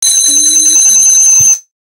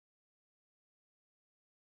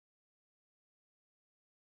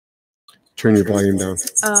Turn your volume down.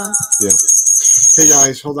 Yeah. Hey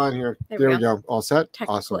guys, hold on here. There we go. All set?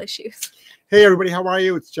 Technical Awesome. issues. Hey everybody, how are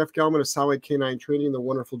you? It's Jeff Gelman of Solid Canine Training, the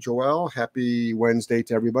wonderful Joelle. Happy Wednesday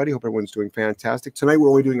to everybody. Hope everyone's doing fantastic. Tonight we're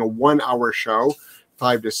only doing a 1-hour show,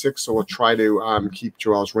 5 to 6. So we'll try to keep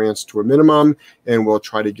Joelle's rants to a minimum, and we'll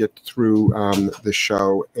try to get through the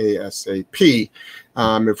show ASAP.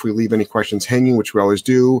 If we leave any questions hanging, which we always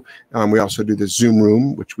do, we also do the Zoom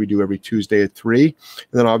room, which we do every Tuesday at 3.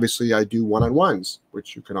 And then obviously I do one-on-ones,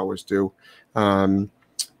 which you can always do.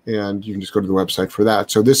 And you can just go to the website for that.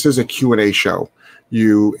 So this is a Q&A show.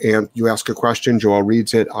 You ask a question, Joelle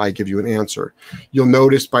reads it, I give you an answer. You'll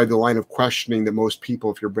notice by the line of questioning that most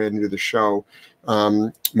people, if you're brand new to the show,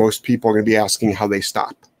 most people are going to be asking how they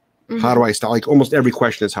stop. Mm-hmm. How do I stop? Like almost every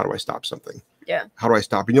question is, how do I stop something? Yeah. How do I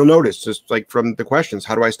stop? And you'll notice just like from the questions,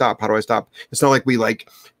 how do I stop? How do I stop? It's not like we like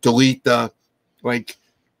delete the, like,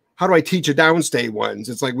 how do I teach a downstate ones?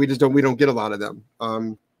 It's like we don't get a lot of them.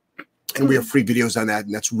 And we have free videos on that,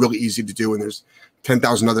 and that's really easy to do. And there's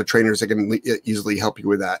 10,000 other trainers that can easily help you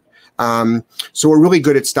with that. So we're really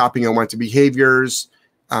good at stopping unwanted behaviors.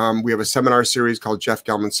 We have a seminar series called Jeff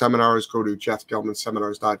Gelman Seminars. Go to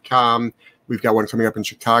jeffgelmanseminars.com. We've got one coming up in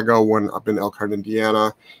Chicago, one up in Elkhart,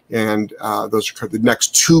 Indiana, and those are the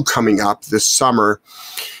next 2 coming up this summer.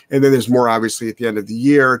 And then there's more, obviously, at the end of the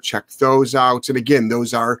year. Check those out. And again,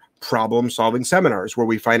 those are problem-solving seminars where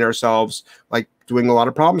we find ourselves like doing a lot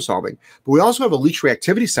of problem solving. But we also have a leash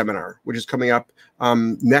reactivity seminar, which is coming up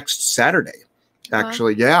next Saturday.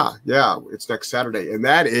 Actually, yeah, it's next Saturday. And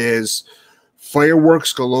that is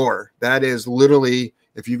fireworks galore. That is literally,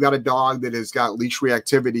 if you've got a dog that has got leash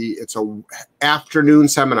reactivity, it's a afternoon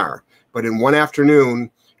seminar. But in one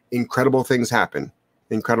afternoon, incredible things happen.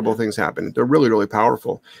 Incredible things happen. They're really, really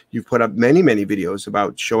powerful. You've put up many, many videos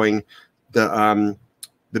about showing the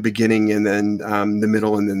beginning and then the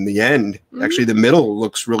middle and then the end. Mm-hmm. Actually, the middle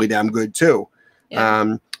looks really damn good too. Yeah.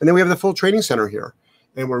 And then we have the full training center here.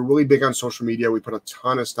 And we're really big on social media. We put a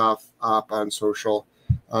ton of stuff up on social.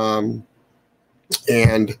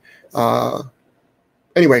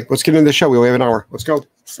 Anyway, let's get into the show. We only have an hour. Let's go.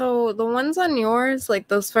 So the ones on yours, like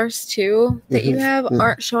those first 2 that you have,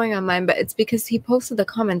 aren't showing on mine, but it's because he posted the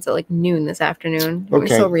comments at like noon this afternoon. Can we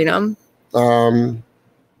still read them?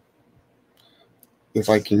 If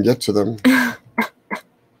I can get to them.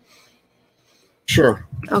 Sure.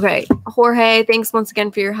 Okay. Jorge, thanks once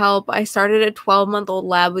again for your help. I started a 12-month-old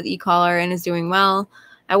lab with e-collar and is doing well.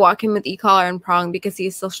 I walk him with e-collar and prong because he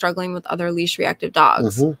is still struggling with other leash reactive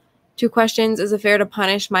dogs. 2 questions. Is it fair to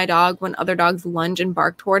punish my dog when other dogs lunge and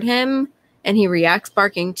bark toward him and he reacts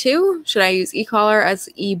barking too? Should I use e-collar as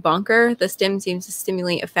e-bunker? The stim seems to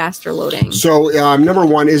stimulate a faster loading. So number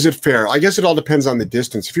one, is it fair? I guess it all depends on the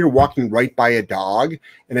distance. If you're walking right by a dog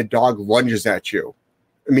and a dog lunges at you,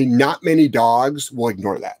 I mean, not many dogs will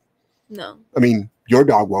ignore that. No. I mean, your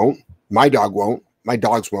dog won't. My dog won't. My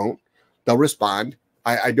dogs won't. They'll respond.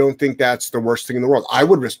 I don't think that's the worst thing in the world. I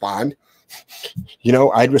would respond.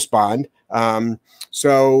 I'd respond.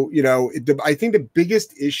 So, I think the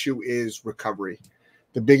biggest issue is recovery.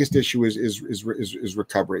 The biggest issue is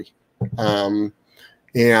recovery.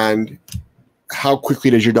 And how quickly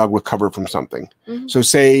does your dog recover from something? Mm-hmm. So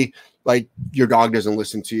say like your dog doesn't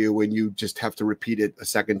listen to you and you just have to repeat it a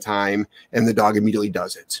second time and the dog immediately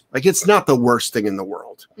does it. Like, it's not the worst thing in the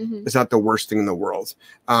world. Mm-hmm. It's not the worst thing in the world.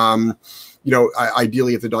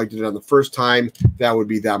 Ideally, if the dog did it on the first time, that would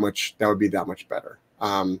be that much better.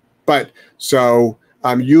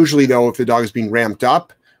 Usually though, if the dog is being ramped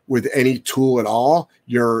up with any tool at all,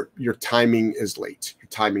 your timing is late. Your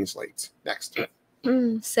timing's late. Next.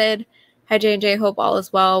 Sid, hi J&J, hope all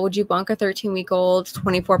is well. Would you bonk a 13-week-old,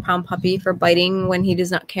 24-pound puppy for biting when he does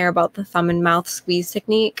not care about the thumb and mouth squeeze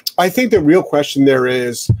technique? I think the real question there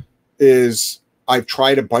is I've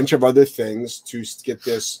tried a bunch of other things to get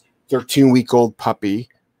this 13-week-old puppy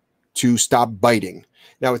to stop biting.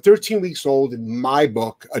 Now, at 13 weeks old, in my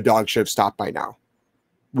book, a dog should have stopped by now.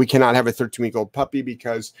 We cannot have a 13-week-old puppy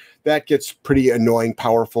because that gets pretty annoying,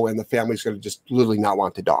 powerful, and the family's going to just literally not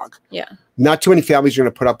want the dog. Yeah. Not too many families are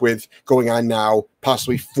going to put up with going on now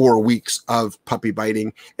possibly 4 weeks of puppy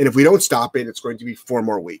biting. And if we don't stop it, it's going to be 4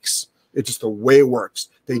 more weeks. It's just the way it works.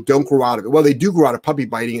 They don't grow out of it. Well, they do grow out of puppy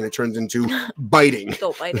biting and it turns into biting.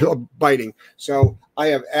 Biting. So I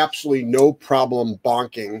have absolutely no problem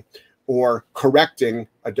bonking or correcting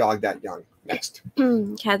a dog that young. Next.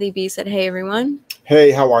 Kathy B said, hey, everyone.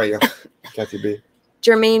 Hey, how are you? Kathy B.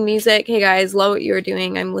 Jermaine Music. Hey, guys. Love what you are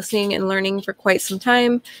doing. I'm listening and learning for quite some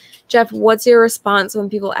time. Jeff, what's your response when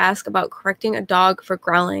people ask about correcting a dog for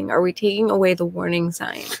growling? Are we taking away the warning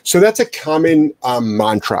sign? So that's a common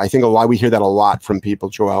mantra. I think we hear that a lot from people,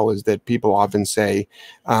 Joelle, is that people often say,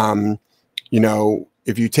 you know,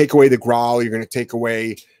 if you take away the growl, you're going to take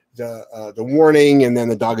away the warning, and then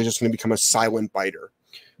the dog is just going to become a silent biter.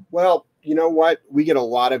 Well, you know what? We get a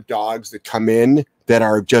lot of dogs that come in that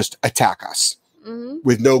are just attack us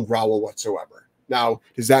with no growl whatsoever. Now,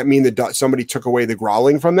 does that mean that somebody took away the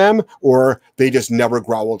growling from them, or they just never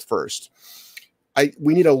growled first?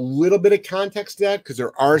 We need a little bit of context to that, because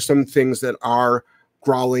there are some things that are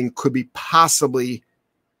growling could be possibly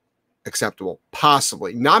acceptable.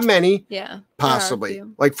 Possibly. Not many. Yeah. Possibly.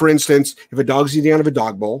 Like, for instance, if a dog's eating out of a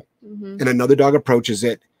dog bowl and another dog approaches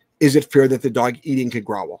it, is it fair that the dog eating could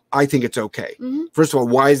growl? I think it's okay. First of all,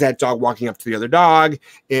 why is that dog walking up to the other dog?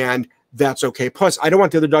 And that's okay. Plus, I don't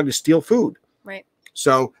want the other dog to steal food. Right.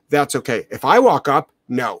 So that's okay. If I walk up,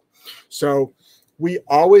 no. So we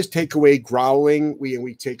always take away growling.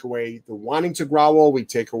 We take away the wanting to growl. We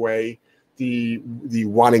take away the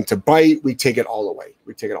wanting to bite. We take it all away.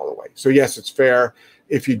 We take it all away. So yes, it's fair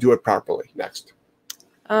if you do it properly. Next.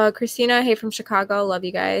 Christina, hey from Chicago. Love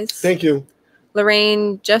you guys. Thank you.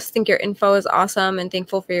 Lorraine, just think your info is awesome and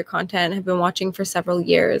thankful for your content. Have been watching for several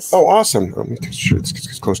years. Oh, awesome. Let me make sure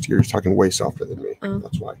it's close to you. You're talking way softer than me.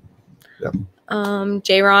 That's why. Yeah.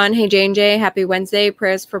 J-Ron, hey J&J, happy Wednesday.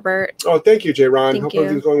 Prayers for Bert. Oh, thank you, J-Ron. Thank Hope you.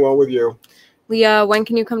 everything's going well with you. Leah, when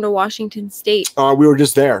can you come to Washington State? We were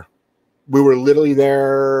just there. We were literally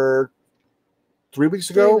there 3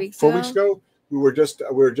 weeks ago, 4 weeks ago. We were just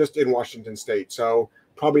in Washington State. So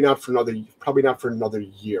probably not for another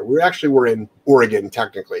year. We're in Oregon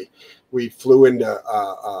technically. We flew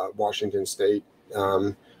into Washington State,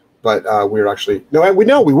 but we were actually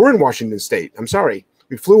we were in Washington State. I'm sorry.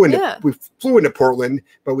 We flew into Portland,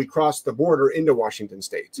 but we crossed the border into Washington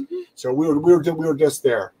State. So we were just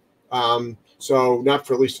there. So not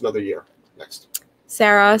for at least another year. Next.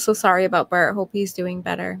 Sarah, so sorry about Bert. Hope he's doing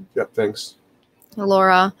better. Yep, thanks.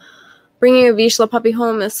 Laura, bringing a Vizsla puppy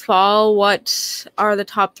home this fall. What are the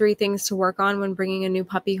top 3 things to work on when bringing a new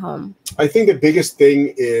puppy home? I think the biggest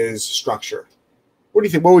thing is structure. What do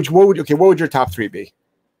you think? What would your top 3 be?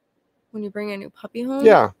 When you bring a new puppy home?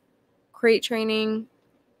 Yeah. Crate training,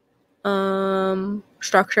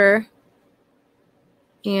 structure,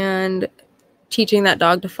 and teaching that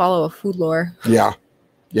dog to follow a food lure. Yeah.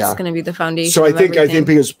 Yeah. It's going to be the foundation. So I think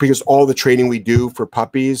because all the training we do for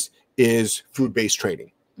puppies is food-based training.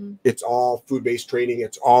 It's all food-based training.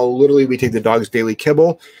 It's all literally, we take the dog's daily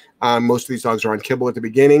kibble. Most of these dogs are on kibble at the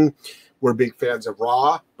beginning. We're big fans of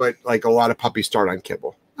raw, but like a lot of puppies start on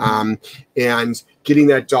kibble. And getting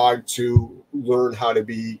that dog to learn how to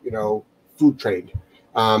be, food trained,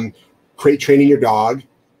 crate training your dog.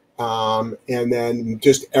 And then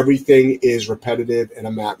just everything is repetitive and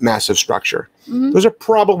a massive structure. Those are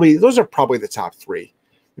probably the top 3.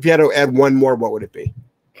 If you had to add one more, what would it be?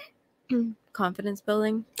 Confidence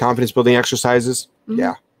building. Confidence building exercises.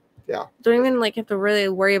 Yeah. Don't even have to really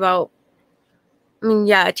worry about. I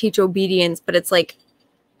mean, teach obedience, but it's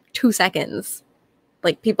 2 seconds.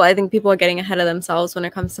 I think people are getting ahead of themselves when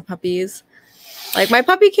it comes to puppies. My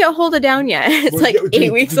puppy can't hold it down yet. It's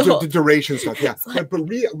 8 weeks old. The duration stuff, yeah. But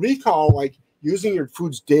recall, using your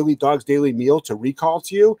dog's daily meal to recall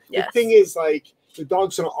to you. Yes. The thing is, the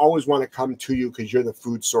dog's going to always want to come to you because you're the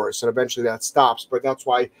food source, and eventually that stops. But that's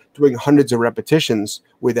why doing hundreds of repetitions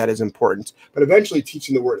with that is important. But eventually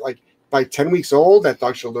teaching the word, by 10 weeks old, that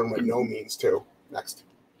dog should learn what no means too. Next.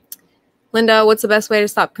 Linda, what's the best way to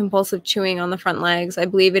stop compulsive chewing on the front legs? I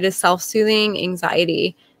believe it is self-soothing,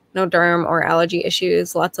 anxiety. No derm or allergy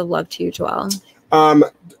issues. Lots of love to you, Joelle.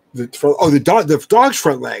 The dog's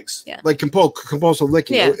front legs. Yeah. Compulsive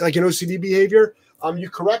licking. Yeah. Like an OCD behavior. You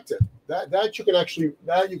correct it. That you can actually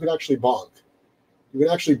bonk. You can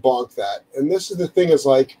actually bonk that. And this is the thing is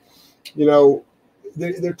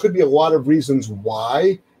there could be a lot of reasons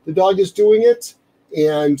why the dog is doing it.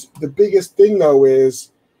 And the biggest thing though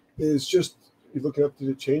is just, you looking up, did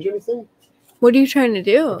it change anything? What are you trying to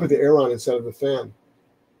do? Put the air on instead of the fan.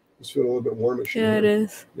 It's feeling a little bit warmish. Yeah, it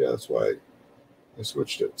is. Yeah, that's why I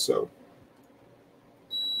switched it. So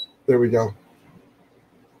there we go.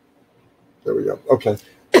 Okay.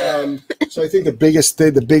 So I think the biggest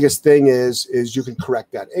thing is you can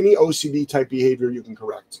correct that. Any OCD type behavior you can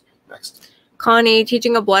correct. Next. Connie,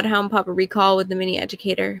 teaching a bloodhound pup a recall with the mini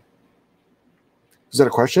educator. Is that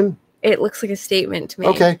a question? It looks like a statement to me.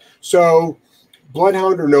 Okay. So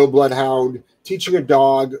bloodhound or no bloodhound, teaching a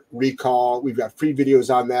dog recall. We've got free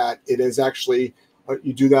videos on that. It is actually,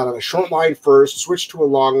 you do that on a short line first, switch to a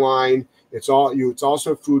long line. It's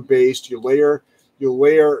also food-based. You layer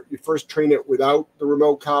You first train it without the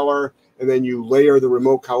remote collar, and then you layer the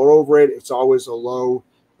remote collar over it. It's always a low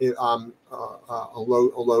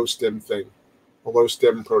stim thing, a low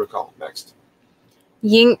stim protocol. Next.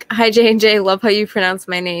 Yink, hi J&J, love how you pronounce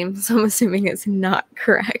my name, so I'm assuming it's not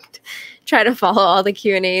correct. Try to follow all the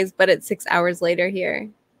Q&As, but it's 6 hours later here.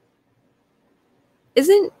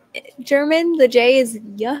 Isn't German, the J is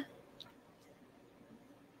yeah?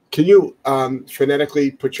 Can you phonetically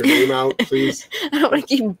put your name out, please? I don't want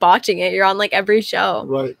to keep botching it. You're on like every show.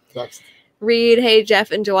 Right, next. Reed, hey Jeff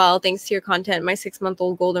and Joelle, thanks to your content, my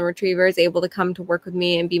 6-month-old golden retriever is able to come to work with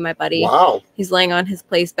me and be my buddy. Wow. He's laying on his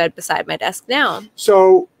place bed beside my desk now.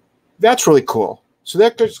 So that's really cool. So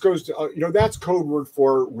that just goes to, that's code word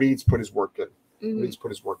for Reed's put his work in. Mm-hmm. Reed's put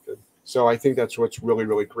his work in. So I think that's what's really,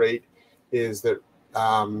 really great is that,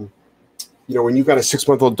 when you've got a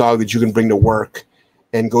 6-month-old dog that you can bring to work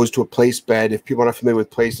and goes to a place bed. If people are not familiar with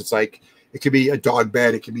place, it's like, it could be a dog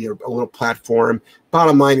bed. It could be a little platform.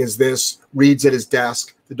 Bottom line is this: Reed's at his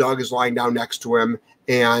desk. The dog is lying down next to him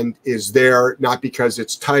and is there not because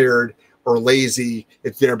it's tired or lazy.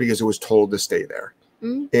 It's there because it was told to stay there.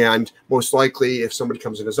 Mm-hmm. And most likely, if somebody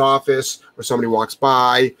comes in his office or somebody walks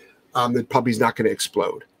by, the puppy's not going to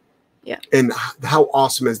explode. Yeah. And how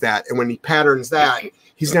awesome is that? And when he patterns that,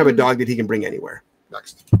 he's going to have a dog that he can bring anywhere.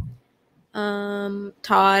 Next.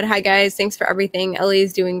 Todd, hi guys. Thanks for everything.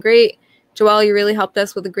 Ellie's doing great. Joelle, you really helped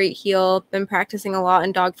us with a great heel. Been practicing a lot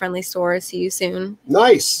in dog-friendly stores. See you soon.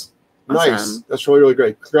 Nice. Awesome. Nice. That's really, really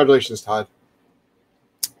great. Congratulations, Todd.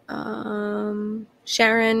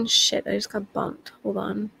 Sharon, shit, I just got bumped. Hold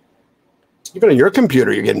on. Even on your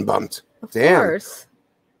computer, you're getting bumped. Of Damn. course.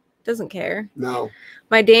 Doesn't care. No.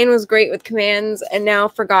 My Dane was great with commands and now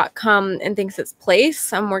forgot come and thinks it's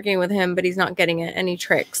place. I'm working with him, but he's not getting it. Any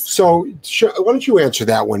tricks? So why don't you answer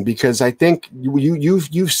that one? Because I think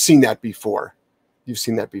you've seen that before. You've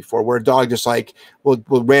seen that before where a dog just like will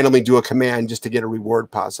randomly do a command just to get a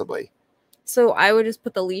reward possibly. So I would just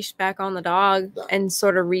put the leash back on the dog and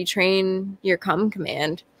sort of retrain your come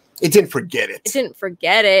command. It didn't forget it. It didn't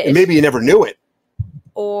forget it. And maybe you never knew it.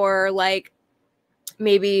 Or like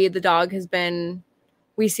maybe the dog has been...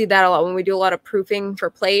 We see that a lot when we do a lot of proofing for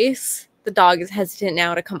place. The dog is hesitant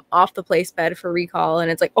now to come off the place bed for recall.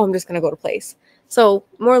 And it's like, oh, I'm just going to go to place. So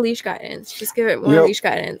more leash guidance. Just give it more leash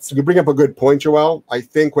guidance. You bring up a good point, Joelle. I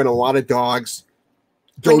think when a lot of dogs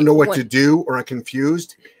don't know what to do or are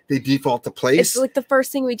confused, they default to place. It's like the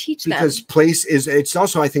first thing we teach them. Because place it's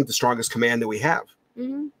also, I think, the strongest command that we have.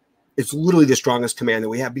 Mm-hmm. It's literally the strongest command that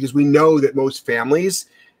we have because we know that most families,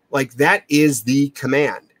 like that is the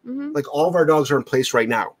command. Mm-hmm. Like all of our dogs are in place right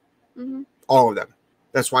now. Mm-hmm. All of them.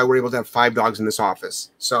 That's why we're able to have 5 dogs in this office.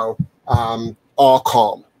 So all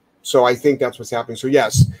calm. So I think that's what's happening. So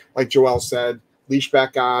yes, like Joelle said, leash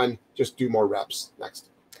back on, just do more reps. Next.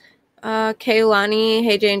 Kaylani,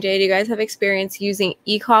 hey J&J, do you guys have experience using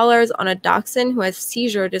e-collars on a dachshund who has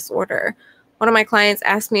seizure disorder? One of my clients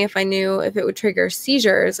asked me if I knew if it would trigger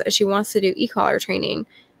seizures as she wants to do e-collar training.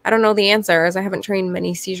 I don't know the answer as I haven't trained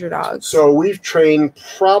many seizure dogs. So we've trained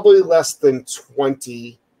probably less than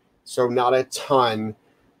 20, so not a ton,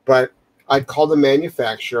 but I'd call the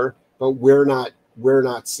manufacturer, but we're not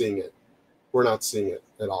seeing it. We're not seeing it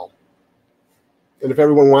at all. And if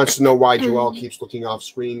everyone wants to know why Joelle keeps looking off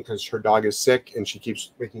screen because her dog is sick and she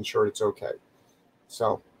keeps making sure it's okay.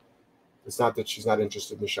 So it's not that she's not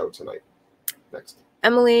interested in the show tonight. Next.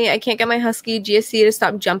 Emily, I can't get my husky GSC to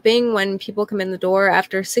stop jumping when people come in the door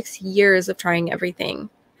after 6 years of trying everything.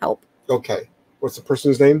 Help. Okay. What's the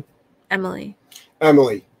person's name? Emily.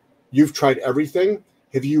 Emily, you've tried everything.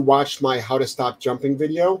 Have you watched my How to Stop Jumping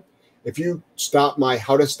video? If you stop my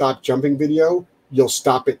How to Stop Jumping video, you'll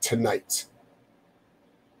stop it tonight.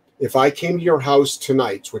 If I came to your house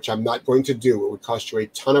tonight, which I'm not going to do, it would cost you a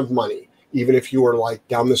ton of money, even if you were like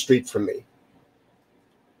down the street from me.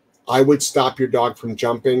 I would stop your dog from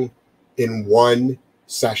jumping in 1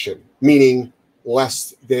 session, meaning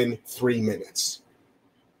less than 3 minutes.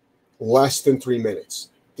 Less than 3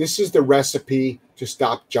 minutes. This is the recipe to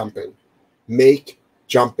stop jumping. Make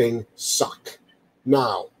jumping suck.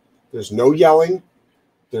 Now, there's no yelling.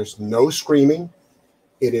 There's no screaming.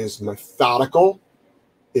 It is methodical.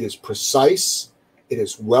 It is precise. It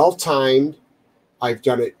is well-timed. I've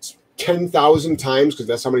done it 10,000 times because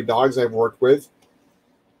that's how many dogs I've worked with.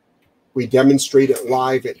 We demonstrate it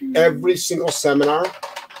live at every single seminar.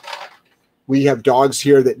 We have dogs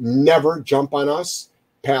here that never jump on us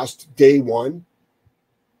past day 1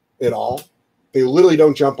 at all. They literally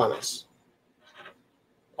don't jump on us.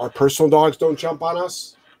 Our personal dogs don't jump on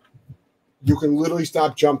us. You can literally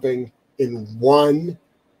stop jumping in 1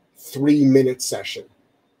 3-minute session.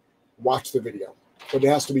 Watch the video. but it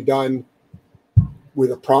has to be done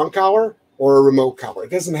with a prong collar or a remote collar.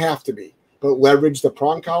 It doesn't have to be, but leverage the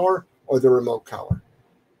prong collar or the remote collar.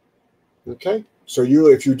 Okay? So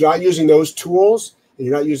if you're not using those tools and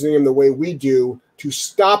you're not using them the way we do to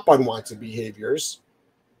stop unwanted behaviors,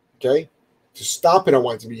 okay, to stop an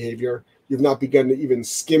unwanted behavior, you've not begun to even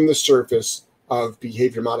skim the surface of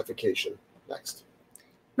behavior modification. Next.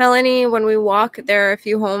 Melanie, when we walk, there are a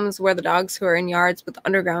few homes where the dogs who are in yards with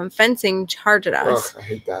underground fencing charge at us. Ugh, I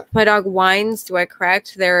hate that. My dog whines. Do I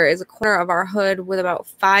correct? There is a corner of our hood with about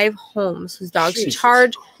 5 homes whose dogs Jesus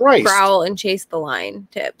charge, Christ. growl, and chase the line.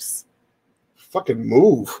 Tips. Fucking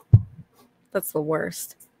move. That's the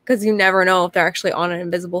worst. Because you never know if they're actually on an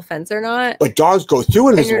invisible fence or not. Like dogs go through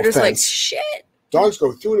an And invisible you're just fence. like, shit. Dogs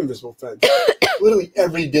go through an invisible fence. Literally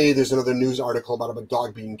every day there's another news article about a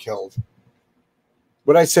dog being killed.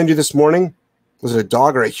 What did I send you this morning? Was it a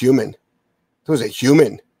dog or a human? It was a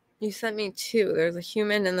human. You sent me 2. There's a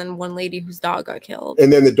human and then one lady whose dog got killed.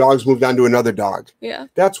 And then the dogs moved on to another dog. Yeah.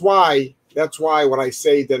 That's why when I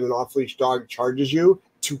say that an off-leash dog charges you,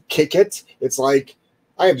 to kick it, it's like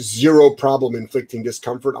I have zero problem inflicting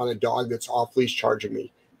discomfort on a dog that's off-leash charging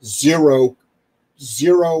me. 0,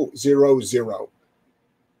 0, 0, 0.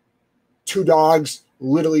 2 dogs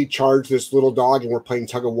literally charged this little dog and we're playing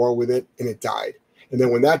tug of war with it and it died. And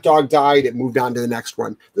then when that dog died, it moved on to the next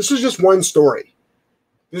one. This is just one story.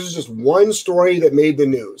 This is just one story that made the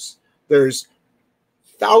news. There's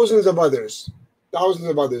thousands of others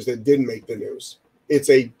that didn't make the news. It's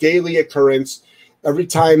a daily occurrence. Every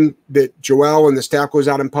time that Joelle and the staff goes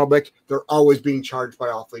out in public, they're always being charged by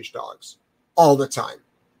off-leash dogs. All the time.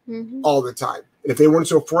 Mm-hmm. All the time. And if they weren't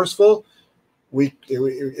so forceful,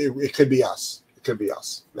 it could be us. It could be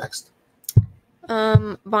us. Next.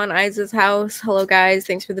 Von Ives' house. Hello guys,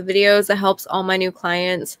 thanks for the videos. It helps all my new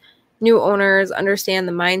clients, new owners understand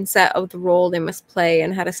the mindset of the role they must play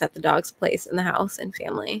and how to set the dog's place in the house and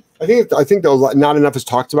family. I think not enough is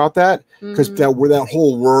talked about that because that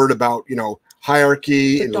whole word about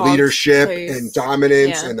hierarchy and leadership and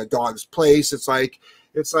dominance and the dog's place. It's like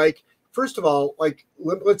first of all,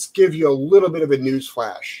 let's give you a little bit of a news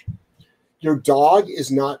flash. Your dog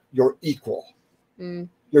is not your equal. Mm.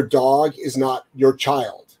 Your dog is not your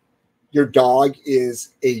child. Your dog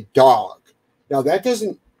is a dog. Now that's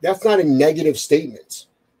not a negative statement.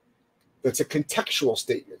 That's a contextual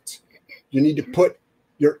statement. You need to put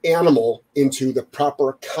your animal into the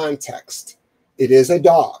proper context. It is a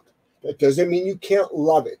dog. That doesn't mean you can't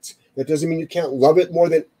love it. That doesn't mean you can't love it more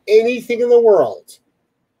than anything in the world.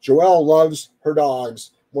 Joelle loves her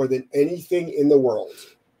dogs more than anything in the world,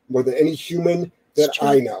 more than any human that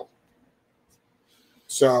I know.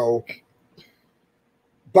 So,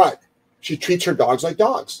 but she treats her dogs like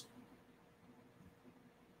dogs.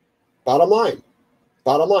 Bottom line.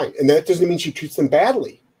 And that doesn't mean she treats them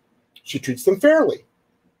badly. She treats them fairly.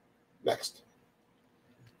 Next.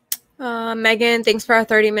 Megan, thanks for our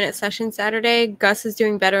 30-minute session Saturday. Gus is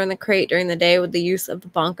doing better in the crate during the day with the use of the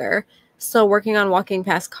bonker. Still working on walking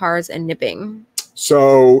past cars and nipping.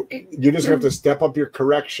 So you just have to step up your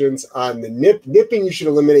corrections on the nipping. You should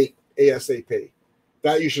eliminate ASAP.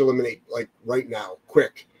 That you should eliminate right now,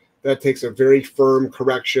 quick. That takes a very firm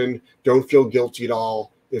correction. Don't feel guilty at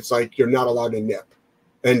all. It's like you're not allowed to nip.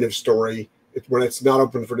 End of story. When it's not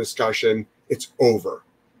open for discussion, it's over.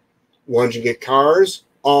 Lunging at cars,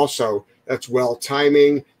 also, that's well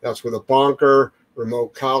timing. That's with a bonker,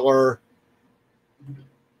 remote collar.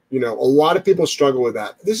 A lot of people struggle with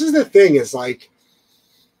that. This is the thing is lately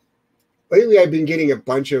I've been getting a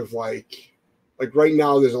bunch of right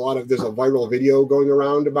now there's a viral video going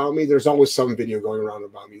around about me. There's always some video going around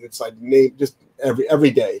about me. It's just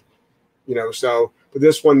every day, so, but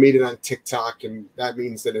this one made it on TikTok and that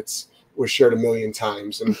means that was shared 1 million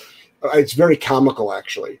times. And it's very comical,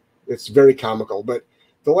 actually. It's very comical, but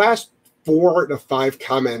the last 4 to 5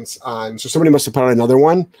 comments so somebody must have put out another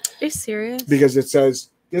one. Are you serious? Because it says,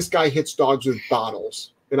 this guy hits dogs with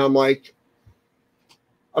bottles. And I'm like,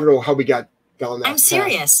 I don't know how we got down that path.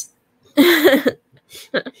 Serious.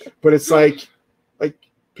 But it's like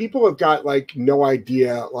people have got no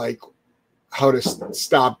idea how to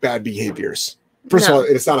stop bad behaviors. First of all,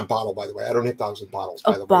 it's not a bottle, by the way. I don't hit dogs with bottles,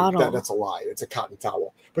 by the way. That's a lie. It's a cotton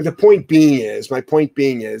towel. But my point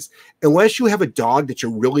being is, unless you have a dog that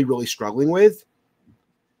you're really, really struggling with,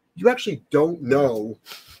 you actually don't know.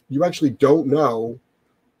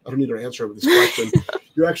 I don't need to answer this question.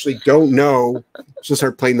 You actually don't know. She'll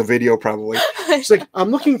start playing the video probably. She's like, I'm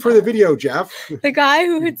looking for the video, Jeff. The guy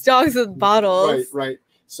who hits dogs with bottles. Right.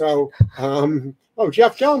 So,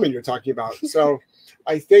 Jeff Gellman you're talking about. So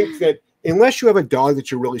I think that unless you have a dog that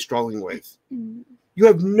you're really struggling with, you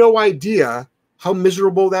have no idea how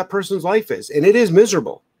miserable that person's life is. And it is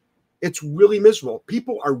miserable. It's really miserable.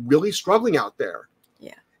 People are really struggling out there.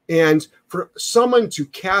 Yeah. And for someone to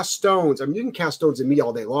cast stones, I mean, you can cast stones at me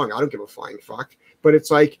all day long. I don't give a flying fuck. But it's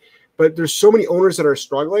like, but there's so many owners that are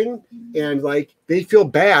struggling and like they feel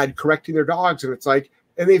bad correcting their dogs. And it's like,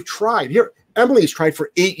 and they've tried. Here, Emily's tried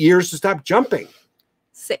for 8 years to stop jumping.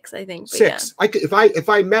 6, I think. 6. Yeah. If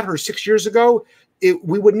I met her 6 years ago, she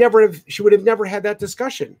would have never had that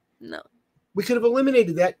discussion. No. We could have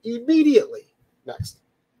eliminated that immediately. Next.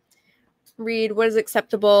 Read, what is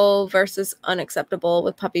acceptable versus unacceptable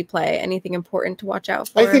with puppy play? Anything important to watch out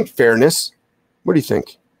for? I think fairness. What do you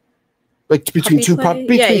think? Like between two puppies?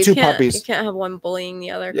 You can't have one bullying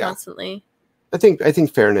the other constantly. I think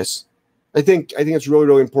fairness. I think it's really,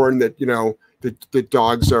 really important that, you know, the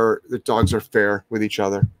dogs are fair with each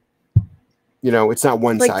other. You know, it's not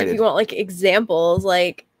one-sided. Like if you want like examples,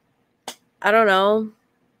 like I don't know.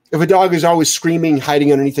 If a dog is always screaming,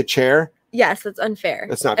 hiding underneath a chair, yes, that's unfair.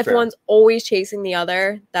 That's not fair. If one's always chasing the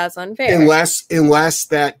other, that's unfair. Unless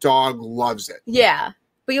that dog loves it. Yeah,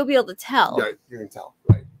 but you'll be able to tell. Yeah, you can tell,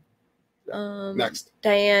 right? Yeah. Next.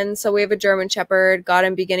 Diane. So we have a German Shepherd. Got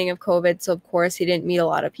him beginning of COVID, so of course he didn't meet a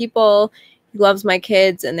lot of people. He loves my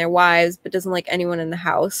kids and their wives, but doesn't like anyone in the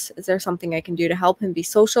house. Is there something I can do to help him be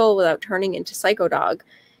social without turning into psycho dog?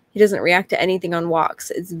 He doesn't react to anything on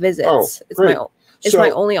walks. It's visits. Oh, it's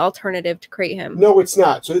my only alternative to crate him. No, it's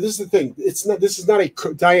not. So this is the thing. This is not a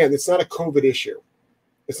Diane. It's not a COVID issue.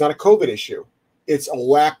 It's not a COVID issue. It's a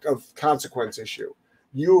lack of consequence issue.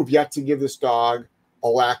 You have yet to give this dog a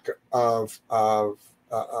lack of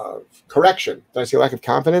correction. Did I say lack of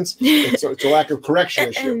confidence? It's a lack of correction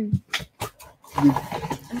issue. I'm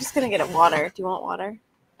just gonna get a water. Do you want water?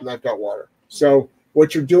 And I've got water. So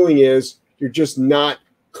what you're doing is you're just not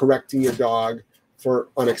correcting your dog for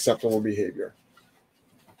unacceptable behavior.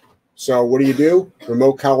 So what do?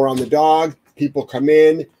 Remote collar on the dog. People come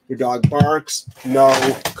in. Your dog barks. No,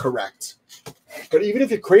 correct. But even if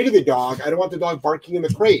you crated the dog, I don't want the dog barking in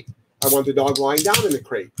the crate. I want the dog lying down in the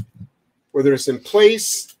crate. Whether it's in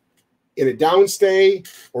place, in a downstay,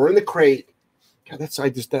 or in the crate. God,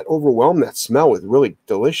 that overwhelmed that smell with really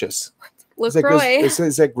delicious. LaCroix.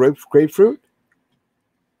 Is that grapefruit?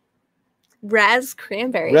 Raz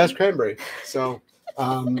cranberry. Raz cranberry. So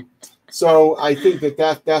I think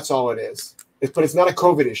that's all it is. But it's not a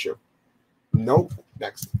COVID issue. Nope.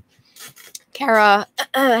 Next. Kara,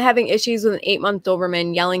 having issues with an 8-month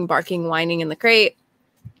Doberman, yelling, barking, whining in the crate.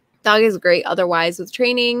 Dog is great otherwise with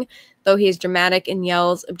training, though he is dramatic and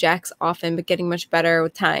yells, objects often, but getting much better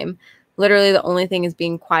with time. Literally the only thing is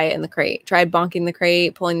being quiet in the crate. Tried bonking the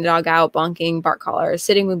crate, pulling the dog out, bonking, bark collars,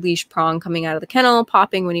 sitting with leash prong coming out of the kennel,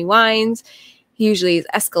 popping when he whines. He usually is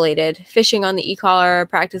escalated. Fishing on the e-collar,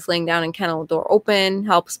 practice laying down in kennel, door open,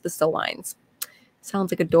 helps but still whines.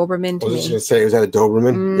 Sounds like a Doberman to me. I was just going to say, is that a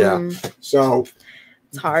Doberman? Yeah. So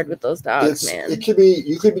it's hard with those dogs, man. It could be,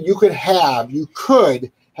 you could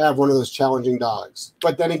have one of those challenging dogs.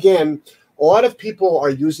 But then again, a lot of people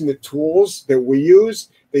are using the tools that we use.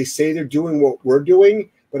 They say they're doing what we're doing,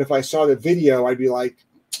 but if I saw the video, I'd be like,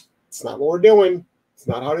 it's not what we're doing. It's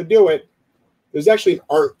not how to do it. There's actually an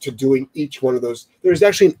art to doing each one of those.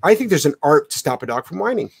 I think there's an art to stop a dog from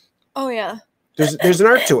whining. Oh, yeah. There's an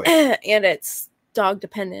art to it. And it's dog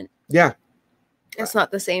dependent. Yeah. It's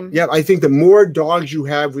not the same. Yeah, I think the more dogs you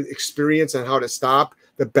have with experience on how to stop,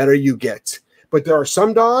 the better you get. But there are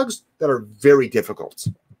some dogs that are very difficult.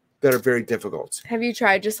 Have you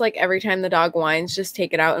tried just like every time the dog whines, just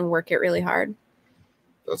take it out and work it really hard?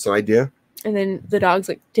 That's an idea. And then the dog's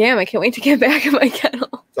like, damn, I can't wait to get back in my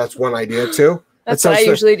kennel. That's one idea too. That's what I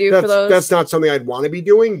usually do for those. That's not something I'd want to be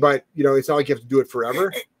doing, but you know, it's not like you have to do it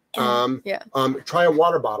forever. Try a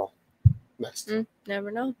water bottle. Next.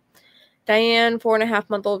 Never know. Diane,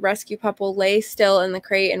 4.5-month-old rescue pup, will lay still in the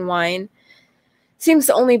crate and whine. Seems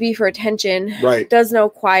to only be for attention. Right. Does no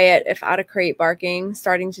quiet if out of crate barking,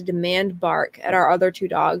 starting to demand bark at our other 2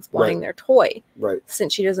 dogs wanting their toy. Right.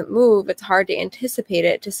 Since she doesn't move, it's hard to anticipate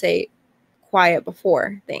it to say quiet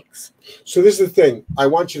before. Thanks. So this is the thing. I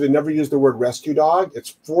want you to never use the word rescue dog.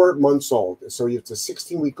 It's 4 months old. So it's a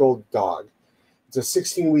 16-week-old dog. It's a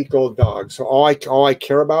 16-week-old dog. So all I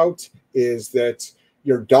care about is that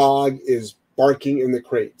your dog is barking in the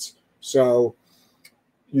crates. So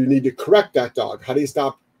you need to correct that dog. How do you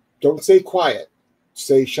stop? Don't say quiet.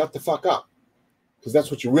 Say shut the fuck up. Because that's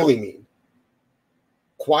what you really mean.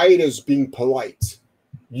 Quiet is being polite.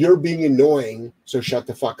 You're being annoying, so shut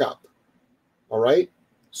the fuck up. All right?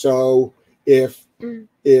 So if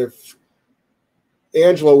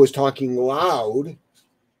Angela was talking loud,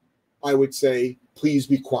 I would say, please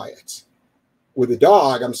be quiet. With a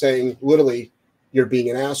dog, I'm saying literally, you're being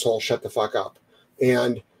an asshole, shut the fuck up.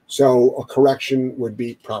 And so a correction would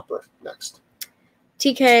be proper. Next.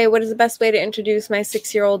 TK, what is the best way to introduce my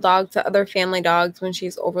 6-year-old dog to other family dogs when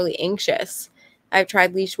she's overly anxious? I've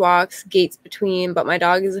tried leash walks, gates between, but my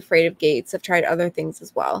dog is afraid of gates. I've tried other things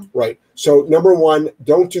as well. Right. So number one,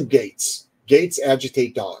 don't do gates. Gates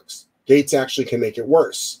agitate dogs. Gates actually can make it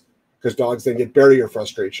worse because dogs then get barrier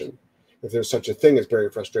frustration, if there's such a thing as barrier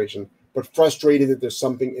frustration, but frustrated that there's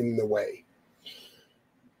something in the way.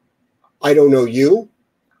 I don't know you.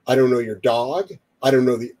 I don't know your dog. I don't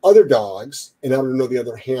know the other dogs, and I don't know the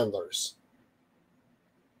other handlers.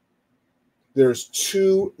 There's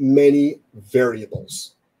too many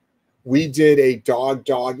variables. We did a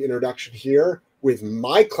dog-dog introduction here with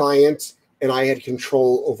my client, and I had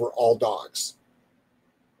control over all dogs.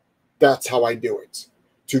 That's how I do it.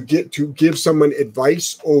 To give someone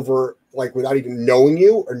advice over, like, without even knowing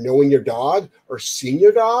you or knowing your dog or seeing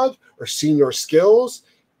your dog or seeing your skills,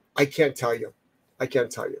 I can't tell you. I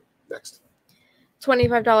can't tell you. Next.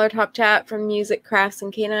 $25 top chat from Music Crafts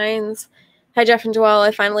and Canines. Hi, Jeff and Joelle.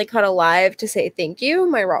 I finally caught a live to say thank you.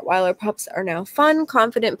 My Rottweiler pups are now fun,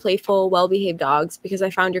 confident, playful, well-behaved dogs because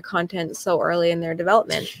I found your content so early in their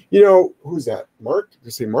development. You know, who's that? Mark? Did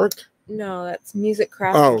you say Mark? No, that's Music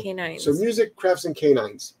Crafts and Canines. So Music Crafts and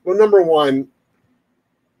Canines. Well, number one,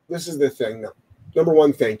 this is the thing. Number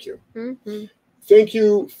one, thank you. Mm-hmm. Thank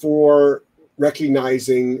you for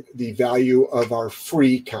recognizing the value of our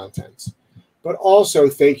free content. But also,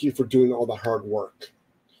 thank you for doing all the hard work.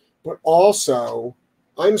 But also,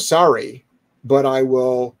 I'm sorry, but I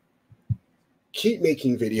will keep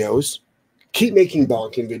making videos, keep making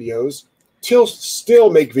bonking videos,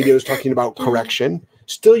 still make videos talking about correction,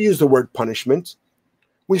 still use the word punishment.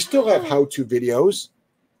 We still have how-to videos.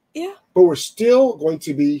 Yeah. But we're still going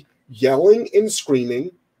to be yelling and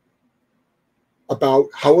screaming about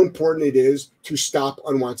how important it is to stop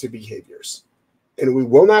unwanted behaviors. And we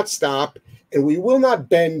will not stop. And we will not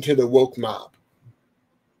bend to the woke mob.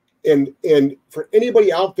 And for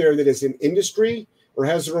anybody out there that is in industry or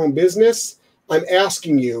has their own business, I'm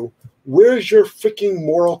asking you, where's your freaking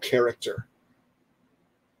moral character?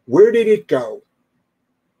 Where did it go?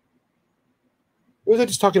 What was I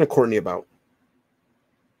just talking to Courtney about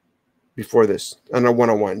before this on a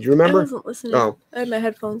one-on-one? Do you remember? I wasn't listening. Oh. I had my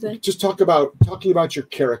headphones in. Just talking about your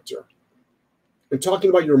character and talking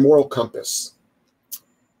about your moral compass.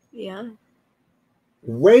 Yeah.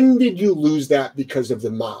 When did you lose that because of the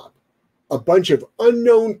mob? A bunch of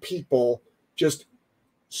unknown people just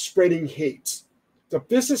spreading hate. So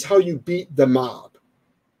this is how you beat the mob.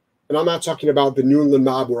 And I'm not talking about the New England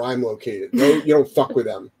mob where I'm located. No, you don't fuck with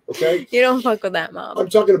them, okay? You don't fuck with that mob. I'm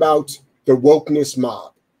talking about the wokeness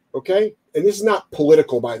mob, okay? And this is not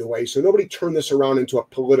political, by the way, so nobody turn this around into a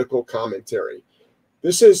political commentary.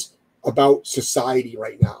 This is about society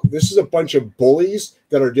right now. This is a bunch of bullies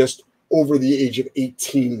that are just over the age of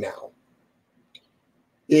 18 now.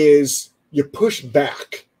 Is you push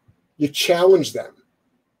back, you challenge them,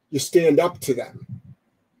 you stand up to them,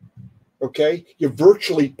 okay? You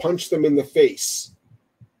virtually punch them in the face.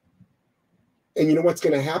 And you know what's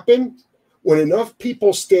going to happen? When enough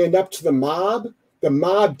people stand up to the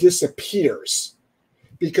mob disappears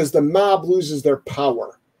because the mob loses their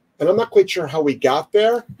power. And I'm not quite sure how we got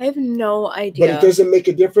there. I have no idea. But it doesn't make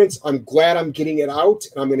a difference. I'm glad I'm getting it out,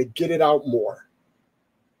 and I'm going to get it out more.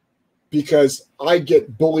 Because I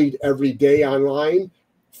get bullied every day online,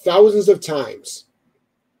 thousands of times,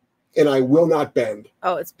 and I will not bend.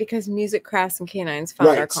 Oh, it's because Music Crafts and Canines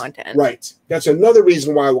found our content. Right. That's another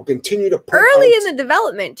reason why I will continue to put early in the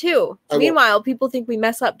development, too. Meanwhile, people think we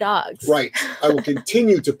mess up dogs. Right. I will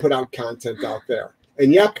continue to put out content out there.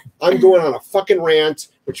 And yep, I'm going on a fucking rant,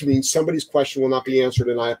 which means somebody's question will not be answered,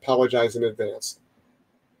 and I apologize in advance.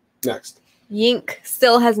 Next. Yink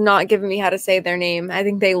still has not given me how to say their name. I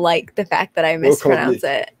think they like the fact that I mispronounce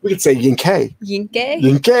it. We could say Yinke. Yinke?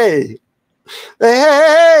 Yinke.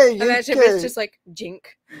 Hey, imagine if it's just like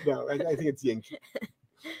Jink. No, I think it's Yink.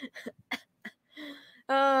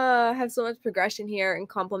 I have so much progression here and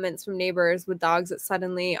compliments from neighbors with dogs that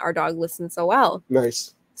suddenly our dog listens so well.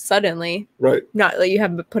 Nice. Suddenly. Right. Not that you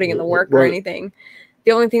haven't been putting in the work or anything.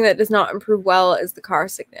 The only thing that does not improve well is the car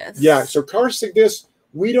sickness. Yeah, so car sickness,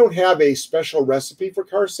 we don't have a special recipe for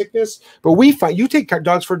car sickness, but we find you take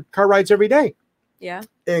dogs for car rides every day. Yeah.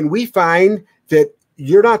 And we find that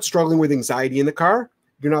you're not struggling with anxiety in the car.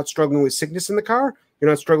 You're not struggling with sickness in the car. You're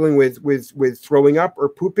not struggling with throwing up or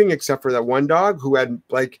pooping, except for that one dog who had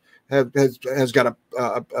has got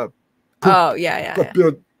a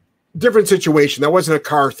different situation. That wasn't a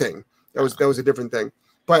car thing. That was a different thing.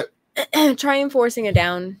 But try enforcing a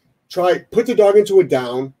down. Put the dog into a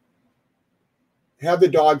down. have the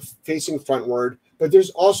dog facing frontward. But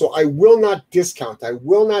there's also, I will not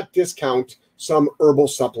discount some herbal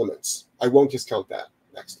supplements. I won't discount that.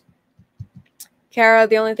 Next. Kara,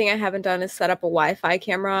 the only thing I haven't done is set up a Wi-Fi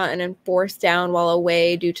camera and enforce down while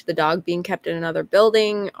away due to the dog being kept in another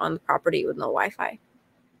building on the property with no Wi-Fi.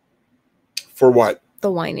 For what?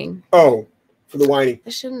 The whining. Oh, for the whining.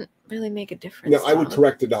 It shouldn't really make a difference. No, I would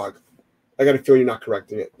correct the dog. I got to feel you're not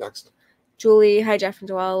correcting it. Next. Julie, hi Jeff and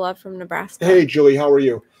Joelle, love from Nebraska. Hey Julie, how are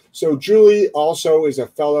you? So Julie also is a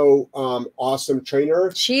fellow awesome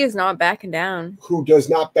trainer. She is not backing down. Who does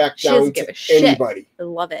not back down to anybody. I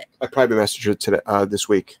love it. I private messaged her today, this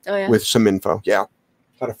week with some info. Yeah.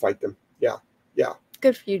 How to fight them. Yeah. Yeah.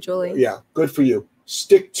 Good for you, Julie. Yeah. Good for you.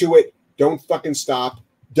 Stick to it. Don't fucking stop.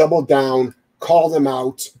 Double down. Call them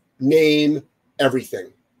out. Name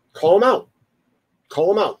everything. Call them out.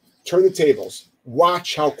 Call them out. Turn the tables.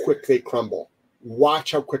 Watch how quick they crumble.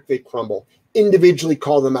 Watch how quick they crumble. Individually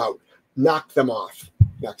call them out. Knock them off.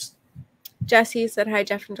 Next. Jesse said, hi,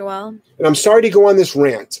 Jeff and Joelle. And I'm sorry to go on this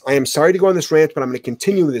rant. I am sorry to go on this rant, but I'm going to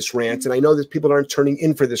continue this rant. And I know that people aren't turning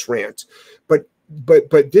in for this rant. But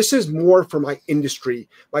this is more for my industry.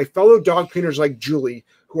 My fellow dog trainers like Julie,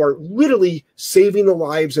 who are literally saving the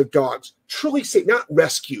lives of dogs. Truly save, not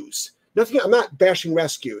rescues. Nothing. I'm not bashing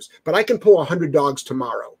rescues, but I can pull 100 dogs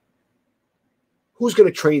tomorrow. Who's going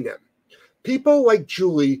to train them? People like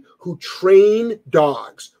Julie who train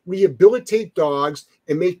dogs, rehabilitate dogs,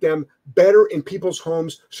 and make them better in people's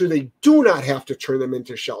homes so they do not have to turn them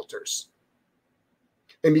into shelters.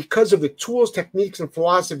 And because of the tools, techniques, and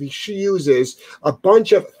philosophy she uses, a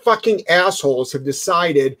bunch of fucking assholes have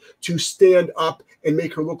decided to stand up and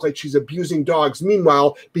make her look like she's abusing dogs.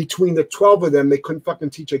 Meanwhile, between the 12 of them, they couldn't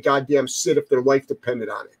fucking teach a goddamn sit if their life depended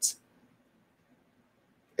on it.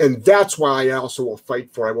 And that's why I also will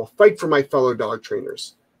fight for. I will fight for my fellow dog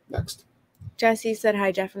trainers. Next. Jesse said,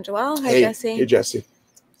 hi, Jeff and Joelle. Hi, hey, Jesse. Hey, Jesse.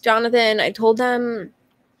 Jonathan, I told them,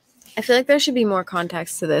 I feel like there should be more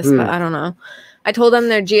context to this, but I don't know. I told them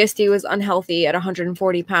their GSD was unhealthy at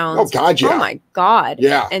 140 pounds. Oh, God, yeah. Oh, my God.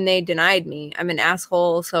 Yeah. And they denied me. I'm an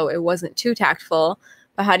asshole, so it wasn't too tactful.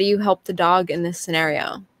 But how do you help the dog in this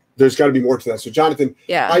scenario? There's got to be more to that. So, Jonathan,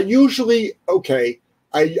 I usually,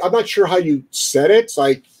 I'm not sure how you said it. It's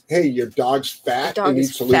like, hey, your dog's fat and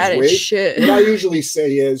needs to lose weight. Shit. What I usually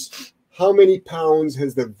say is, how many pounds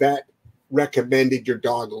has the vet recommended your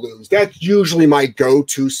dog lose? That's usually my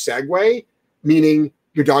go-to segue, meaning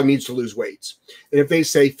your dog needs to lose weight. And if they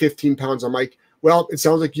say 15 pounds, I'm like, well, it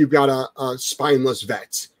sounds like you've got a spineless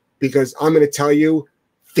vet, because I'm going to tell you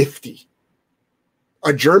 50.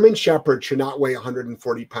 A German Shepherd should not weigh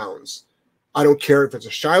 140 pounds. I don't care if it's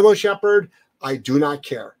a Shiloh Shepherd. I do not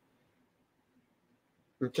care.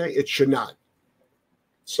 Okay, it should not.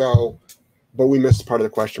 So, but we missed part of the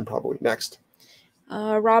question probably. Next.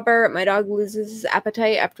 Robert, my dog loses his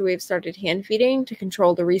appetite after we've started hand feeding to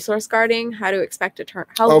control the resource guarding. How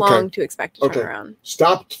long to expect to turn around?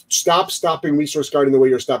 Stop stopping resource guarding the way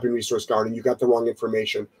you're stopping resource guarding. You got the wrong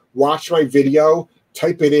information. Watch my video,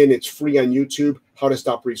 type it in. It's free on YouTube. How to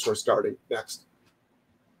stop resource guarding. Next.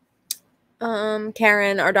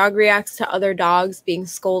 Karen, our dog reacts to other dogs being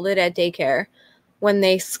scolded at daycare. When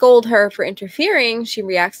they scold her for interfering, she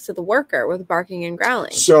reacts to the worker with barking and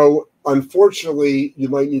growling. So, unfortunately, you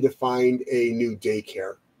might need to find a new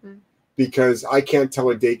daycare, because I can't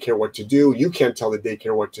tell a daycare what to do. You can't tell the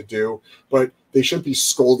daycare what to do, but they shouldn't be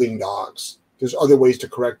scolding dogs. There's other ways to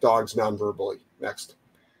correct dogs non-verbally. Next.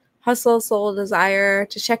 Hustle, Soul, Desire,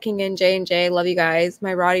 to checking in, J&J. Love you guys.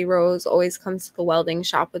 My Roddy Rose always comes to the welding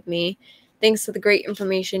shop with me. Thanks for the great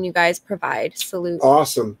information you guys provide. Salute.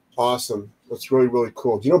 Awesome. Awesome. That's really, really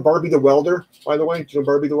cool. Do you know Barbie the Welder, by the way? Do you know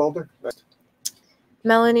Barbie the Welder?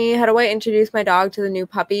 Melanie, how do I introduce my dog to the new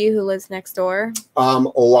puppy who lives next door? A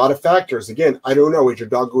lot of factors. Again, I don't know. Is your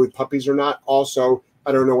dog good with puppies or not? Also,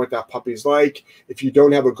 I don't know what that puppy's like. If you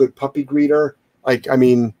don't have a good puppy greeter,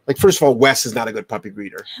 first of all, Wes is not a good puppy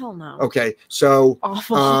greeter. Hell no. Okay. So,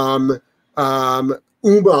 awful.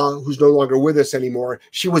 Uma, who's no longer with us anymore,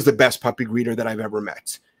 she was the best puppy greeter that I've ever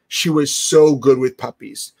met. She was so good with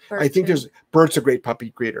puppies. Bert's a great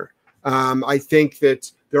puppy greeter. I think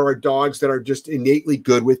that there are dogs that are just innately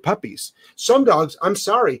good with puppies. Some dogs, I'm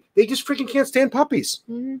sorry, they just freaking can't stand puppies.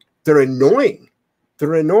 Mm-hmm. They're annoying.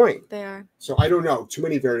 They are. So I don't know. Too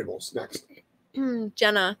many variables. Next.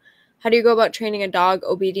 Jenna, how do you go about training a dog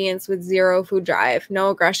obedience with zero food drive? No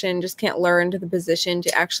aggression, just can't learn to the position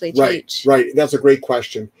to actually teach. Right. That's a great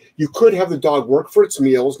question. You could have the dog work for its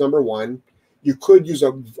meals, number one. You could use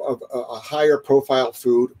a higher profile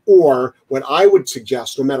food, or what I would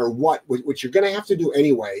suggest, no matter what you're going to have to do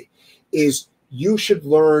anyway, is you should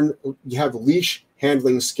learn, you have leash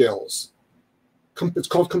handling skills. It's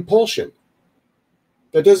called compulsion.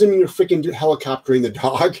 That doesn't mean you're freaking helicoptering the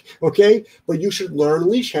dog, okay? But you should learn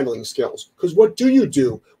leash handling skills. Because what do you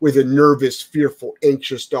do with a nervous, fearful,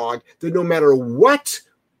 anxious dog that no matter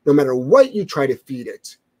what you try to feed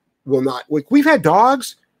it, will not? Like, we've had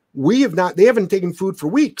dogs, they haven't taken food for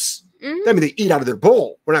weeks. Mm-hmm. I mean, they eat out of their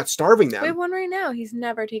bowl. We're not starving them. We have one right now. He's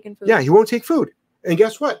never taken food. Yeah, he won't take food. And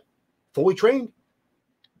guess what? Fully trained.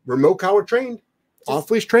 Remote collar trained.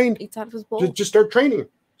 Off-leash trained. Eats out of his bowl. Just start training.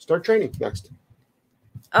 Start training. Next.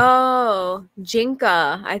 Oh,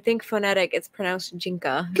 Jinka. I think phonetic, it's pronounced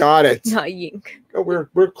Jinka. Got it. Not Yink. Oh,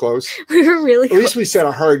 we're close. We were really close. At least we said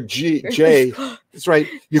a hard J. That's right.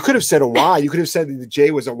 You could have said a Y. You could have said that the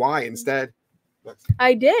J was a Y instead.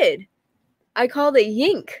 I did. I called it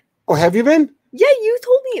Yink. Oh, have you been? Yeah, you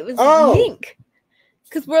told me it was Yink.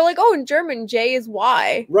 Because we're like, oh, in German, J is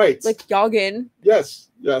Y. Right. Like Jagen. Yes.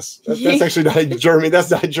 That's actually not a German.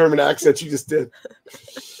 That's not a German accent you just did.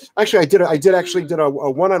 Actually, I did a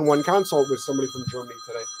one-on-one consult with somebody from Germany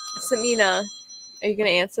today. Samina, are you going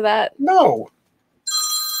to answer that? No.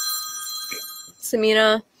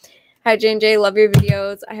 Samina, hi, J&J, love your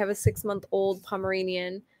videos. I have a 6-month-old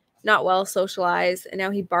Pomeranian, not well socialized, and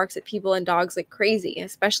now he barks at people and dogs like crazy,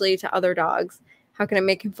 especially to other dogs. How can I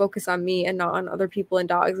make him focus on me and not on other people and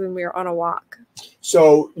dogs when we are on a walk?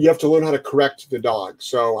 So you have to learn how to correct the dog.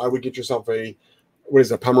 So I would get yourself a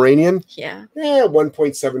Pomeranian? Yeah.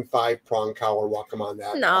 1.75 prong collar. Walk him on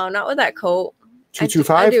that. No, not with that coat.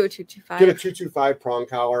 225? I do a 225. Get a 225 prong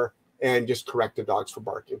collar and just correct the dogs for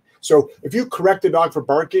barking. So if you correct the dog for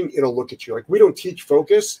barking, it'll look at you. Like, we don't teach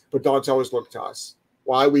focus, but dogs always look to us.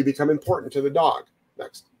 Why? We become important to the dog.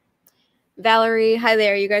 Next. Valerie, hi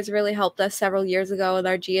there. You guys really helped us several years ago with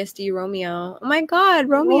our GSD Romeo. Oh my God,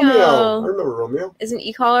 Romeo. I remember Romeo. Is an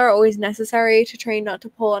e-collar always necessary to train not to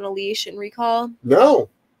pull on a leash and recall? No,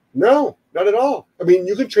 not at all. I mean,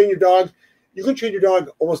 you can train your dog. You can train your dog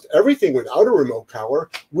almost everything without a remote collar.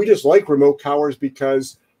 We just like remote collars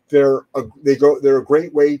because they're a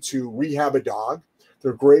great way to rehab a dog.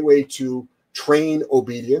 They're a great way to train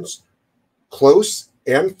obedience, close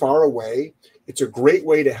and far away. It's a great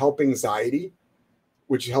way to help anxiety,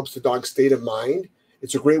 which helps the dog's state of mind.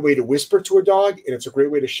 It's a great way to whisper to a dog, and it's a great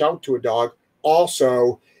way to shout to a dog.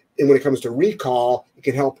 Also, and when it comes to recall, it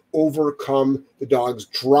can help overcome the dog's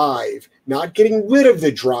drive, not getting rid of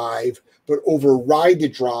the drive, but override the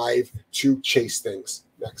drive to chase things.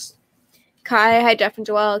 Next. Kai, hi, Jeff and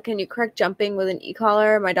Joelle. Can you correct jumping with an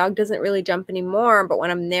e-collar? My dog doesn't really jump anymore, but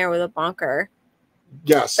when I'm there with a bonker.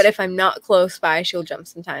 Yes. But if I'm not close by, she'll jump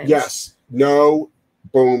sometimes. Yes. No.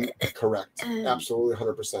 Boom. Correct. Absolutely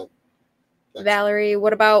 100%. Valerie,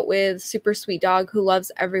 what about with super sweet dog who loves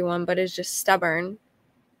everyone but is just stubborn?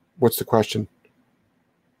 What's the question?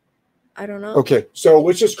 I don't know. Okay. So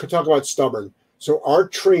let's just talk about stubborn. So our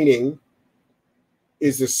training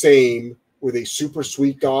is the same with a super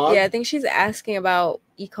sweet dog. Yeah, I think she's asking about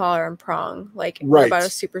e-collar and prong. Like, right. What about a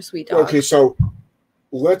super sweet dog? Okay. So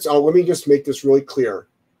let me just make this really clear.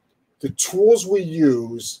 The tools we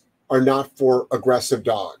use are not for aggressive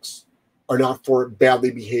dogs, are not for badly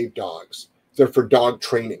behaved dogs. They're for dog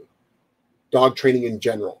training in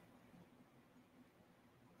general.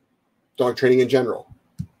 Dog training in general.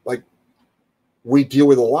 Like, we deal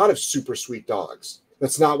with a lot of super sweet dogs.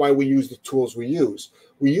 That's not why we use the tools we use.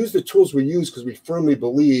 We use the tools we use because we firmly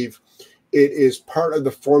believe it is part of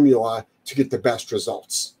the formula to get the best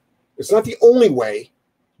results. It's not the only way,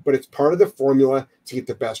 but it's part of the formula to get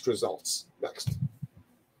the best results. Next.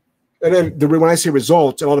 And then when I say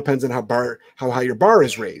results, it all depends on how high your bar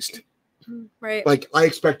is raised. Right. Like, I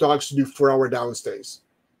expect dogs to do 4-hour downstays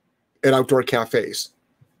at outdoor cafes.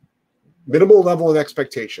 Minimal level of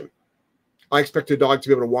expectation. I expect a dog to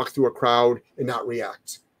be able to walk through a crowd and not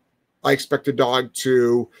react. I expect a dog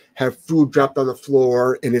to have food dropped on the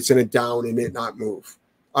floor and it's in a down and it not move.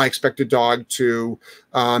 I expect a dog to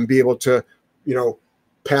be able to,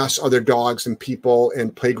 pass other dogs and people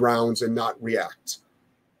and playgrounds and not react.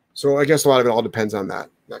 So I guess a lot of it all depends on that.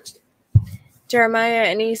 Next. Jeremiah,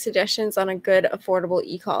 any suggestions on a good, affordable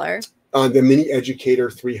e-collar? The Mini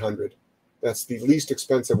Educator 300. That's the least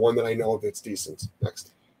expensive one that I know of that's decent.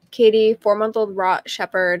 Next. Katie, 4-month-old Rot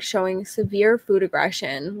Shepherd showing severe food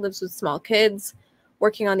aggression, lives with small kids,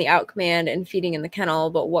 working on the out command and feeding in the kennel,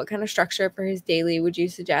 but what kind of structure for his daily would you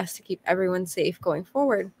suggest to keep everyone safe going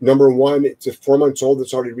forward? Number one, it's a 4 months old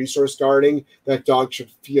that's already resource guarding. That dog should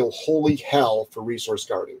feel holy hell for resource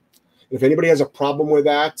guarding. If anybody has a problem with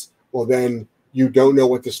that, well, then you don't know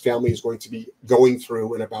what this family is going to be going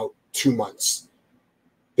through in about 2 months.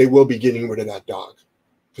 They will be getting rid of that dog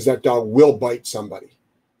because that dog will bite somebody.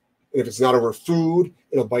 And if it's not over food,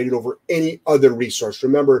 it'll bite it over any other resource.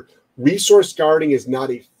 Remember, resource guarding is not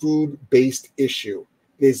a food-based issue.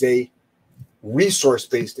 It is a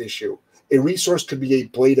resource-based issue. A resource could be a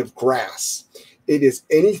blade of grass. It is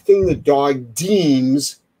anything the dog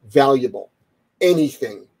deems valuable.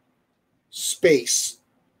 Anything. Space.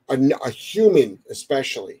 A human,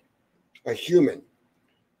 especially. A human.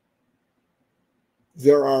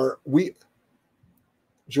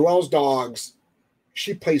 Joelle's dogs,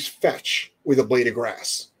 she plays fetch with a blade of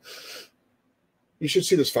grass. You should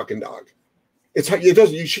see this fucking dog.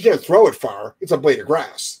 She can't throw it far. It's a blade of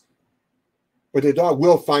grass. But the dog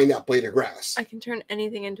will find that blade of grass. I can turn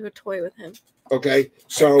anything into a toy with him. Okay.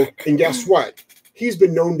 So, and guess what? He's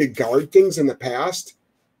been known to guard things in the past.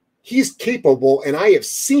 He's capable, and I have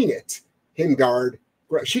seen it, him guard.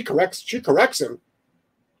 She corrects him,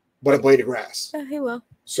 but a blade of grass. Yeah, he will.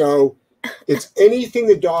 So it's anything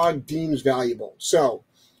the dog deems valuable. So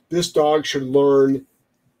this dog should learn,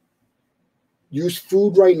 use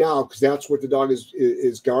food right now, because that's what the dog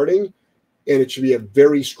is guarding. And it should be a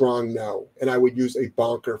very strong no. And I would use a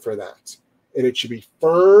bonker for that. And it should be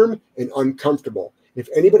firm and uncomfortable. If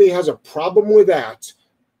anybody has a problem with that,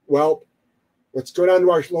 well, let's go down to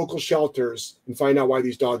our local shelters and find out why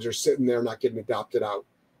these dogs are sitting there not getting adopted out.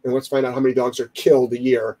 And let's find out how many dogs are killed a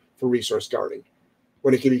year for resource guarding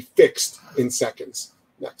when it can be fixed in seconds.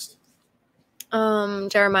 Next.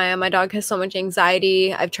 Jeremiah, my dog has so much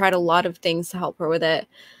anxiety. I've tried a lot of things to help her with it,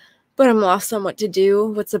 but I'm lost on what to do.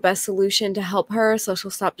 What's the best solution to help her so she'll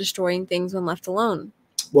stop destroying things when left alone?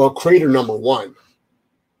 Well, crate her, number one.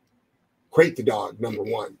 Crate the dog, number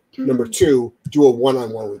one. Mm-hmm. Number two, do a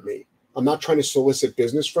one-on-one with me. I'm not trying to solicit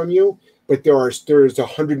business from you, but there's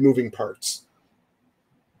 100 moving parts.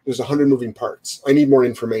 There's 100 moving parts. I need more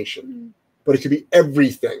information. Mm-hmm. But it could be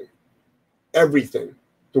everything. Everything.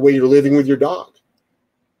 The way you're living with your dog.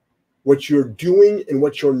 What you're doing and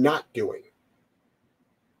what you're not doing.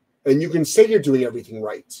 And you can say you're doing everything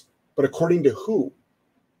right, but according to who?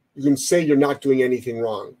 You can say you're not doing anything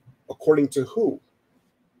wrong. According to who?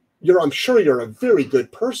 I'm sure you're a very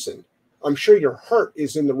good person. I'm sure your heart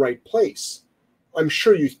is in the right place. I'm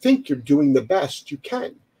sure you think you're doing the best you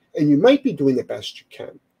can. And you might be doing the best you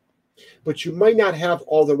can. But you might not have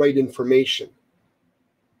all the right information.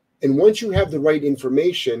 And once you have the right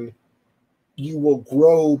information, you will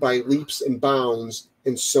grow by leaps and bounds,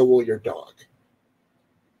 and so will your dog.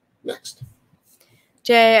 Next.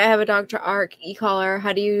 Jay, I have a dog to ARC e-collar.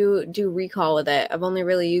 How do you do recall with it? I've only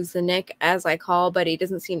really used the Nick as I call, but he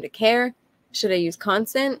doesn't seem to care. Should I use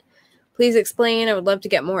constant? Please explain. I would love to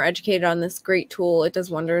get more educated on this great tool. It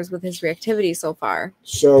does wonders with his reactivity so far.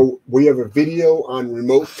 So we have a video on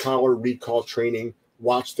remote collar recall training.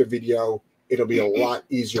 Watch the video. It'll be a lot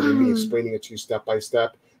easier than me explaining it to you step by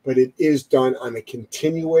step, but it is done on a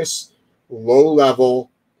continuous low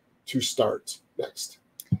level to start. Next.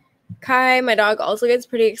 Kai, my dog also gets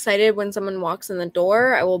pretty excited when someone walks in the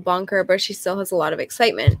door. I will bonk her, but she still has a lot of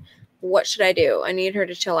excitement. What should I do? I need her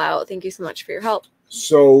to chill out. Thank you so much for your help.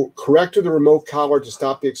 So correct her the remote collar to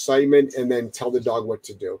stop the excitement and then tell the dog what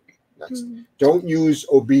to do. Next. Don't use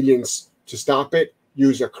obedience to stop it.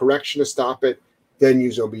 Use a correction to stop it. Then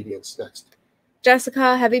use obedience. Next.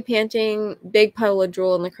 Jessica, heavy panting, big puddle of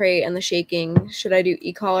drool in the crate, and the shaking. Should I do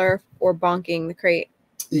e-collar or bonking the crate?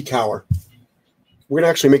 E-collar. We're going to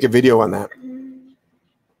actually make a video on that.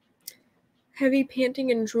 Heavy panting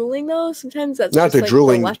and drooling, though? Sometimes that's not just the like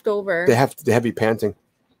drooling. The leftover. The heavy panting.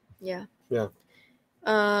 Yeah. Yeah.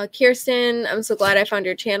 Kirsten, I'm so glad I found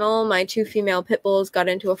your channel. My 2 female pit bulls got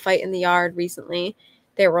into a fight in the yard recently.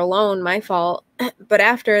 They were alone, my fault. But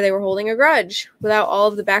after, they were holding a grudge. Without all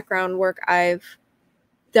of the background work I've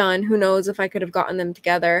done, who knows if I could have gotten them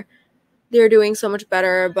together. They're doing so much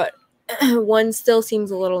better, but one still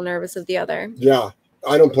seems a little nervous of the other. Yeah,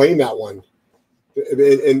 I don't blame that one.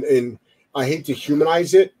 And I hate to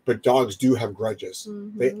humanize it, but dogs do have grudges.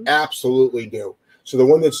 Mm-hmm. They absolutely do. So the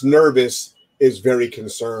one that's nervous is very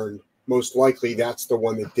concerned. Most likely that's the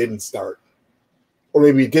one that didn't start. Or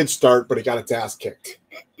maybe it did start, but it got its ass kicked.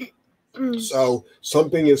 So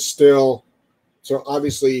something is still, so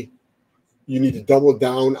obviously you need to double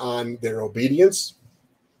down on their obedience,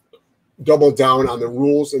 double down on the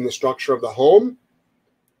rules and the structure of the home,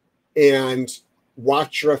 and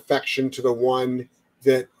watch your affection to the one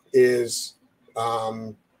that is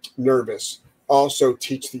nervous. Also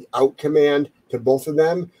teach the out command to both of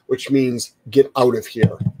them, which means get out of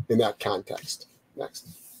here in that context.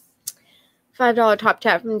 Next. $5 top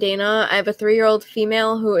tap from Dana. I have a 3-year-old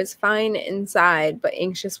female who is fine inside, but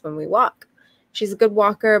anxious when we walk. She's a good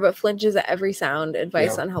walker, but flinches at every sound.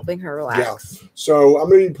 Advice on helping her relax. Yeah. So I'm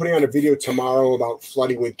going to be putting on a video tomorrow about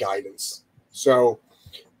flooding with guidance. So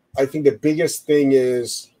I think the biggest thing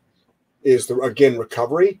is again,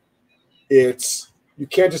 recovery. It's, you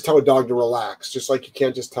can't just tell a dog to relax, just like you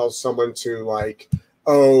can't just tell someone to like,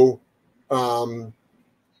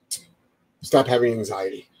 stop having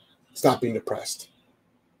anxiety, stop being depressed.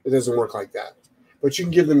 It doesn't work like that. But you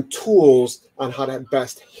can give them tools on how to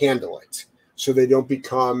best handle it so they don't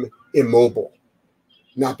become immobile,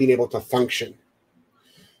 not being able to function.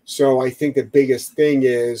 So I think the biggest thing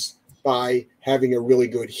is by having a really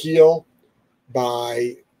good heel,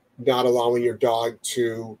 by not allowing your dog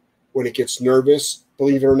to, when it gets nervous,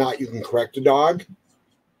 believe it or not, you can correct a dog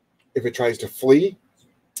if it tries to flee.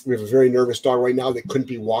 We have a very nervous dog right now that couldn't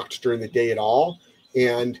be walked during the day at all.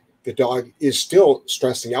 And the dog is still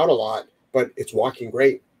stressing out a lot, but it's walking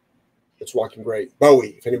great. It's walking great.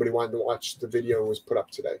 Bowie, if anybody wanted to watch the video, was put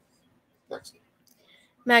up today. Next.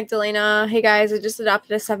 Magdalena, hey guys, I just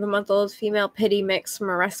adopted a 7-month-old female pitty mix from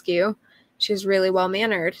a rescue. She's really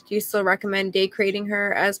well-mannered. Do you still recommend day crating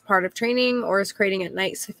her as part of training, or is crating at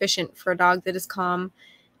night sufficient for a dog that is calm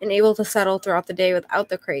and able to settle throughout the day without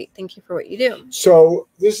the crate? Thank you for what you do. So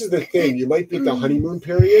this is the thing. You might be at the honeymoon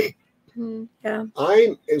period. Yeah.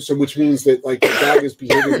 Which means that like the dog is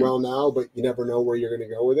behaving well now, but you never know where you're going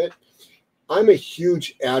to go with it. I'm a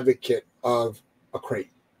huge advocate of a crate.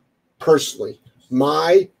 Personally,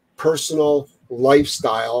 my personal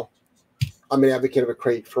lifestyle, I'm an advocate of a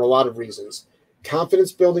crate for a lot of reasons.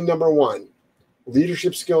 Confidence building, number 1.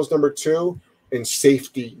 Leadership skills, number 2. And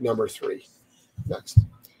safety, number 3. Next.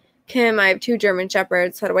 Kim, I have 2 German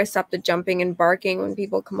Shepherds. How do I stop the jumping and barking when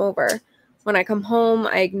people come over? When I come home,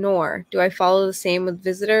 I ignore. Do I follow the same with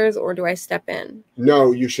visitors, or do I step in?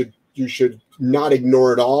 No, you should not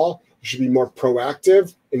ignore at all. You should be more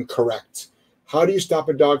proactive and correct. How do you stop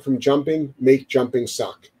a dog from jumping? Make jumping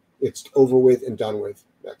suck. It's over with and done with.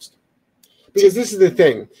 Next. Because this is the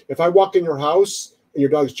thing. If I walk in your house and your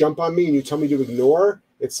dogs jump on me and you tell me to ignore,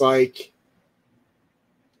 it's like,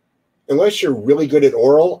 unless you're really good at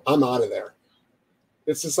oral, I'm out of there.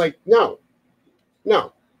 It's just like, no,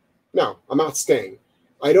 I'm not staying.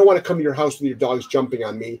 I don't want to come to your house with your dogs jumping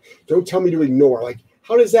on me. Don't tell me to ignore. Like,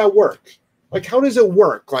 how does that work? Like, how does it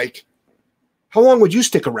work? Like, how long would you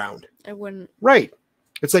stick around? I wouldn't. Right.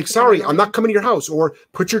 It's like, sorry, I'm not coming to your house. Or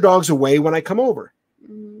put your dogs away when I come over.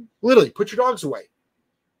 Mm-hmm. Literally, put your dogs away.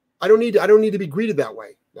 I don't need to be greeted that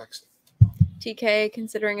way. Next. TK,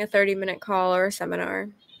 considering a 30-minute call or a seminar.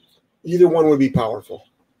 Either one would be powerful.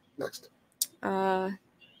 Next. Dawid,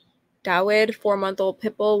 4-month-old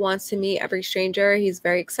pit bull, wants to meet every stranger. He's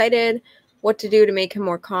very excited. What to do to make him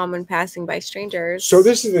more calm when passing by strangers? So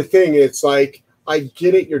this is the thing. It's like, I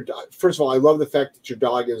get it. First of all, I love the fact that your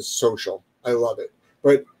dog is social. I love it.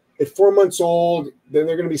 But at 4 months old, then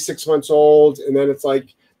they're going to be 6 months old. And then it's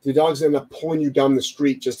like the dogs end up pulling you down the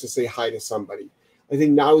street just to say hi to somebody. I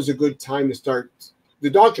think now is a good time to start. The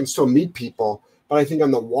dog can still meet people, but I think on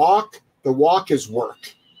the walk is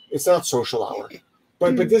work. It's not social hour.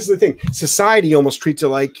 But this is the thing. Society almost treats it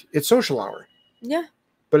like it's social hour. Yeah.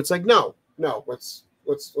 But it's like, no. Let's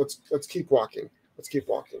keep walking. Let's keep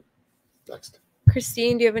walking. Next.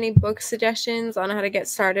 Christine, do you have any book suggestions on how to get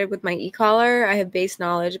started with my e-collar? I have base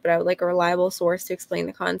knowledge, but I would like a reliable source to explain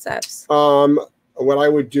the concepts. What I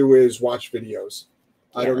would do is watch videos.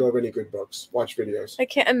 Yeah. I don't know of any good books. Watch videos. I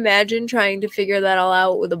can't imagine trying to figure that all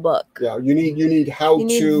out with a book. Yeah, you need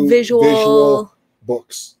how-to visual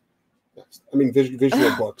books. I mean,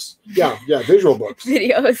 visual books. Yeah, visual books.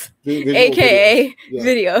 Videos. AKA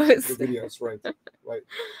videos. Videos, right.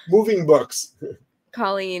 Moving books.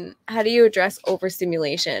 Colleen, how do you address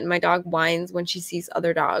overstimulation? My dog whines when she sees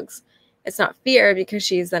other dogs. It's not fear because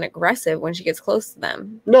she's then aggressive when she gets close to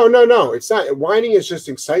them. No. It's not. Whining is just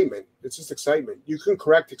excitement. It's just excitement. You can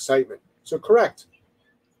correct excitement. So correct.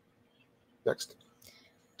 Next.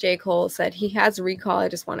 J. Cole said he has recall. I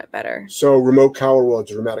just want it better. So remote collar will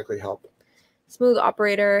dramatically help. Smooth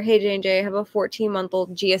operator. Hey, J&J, I have a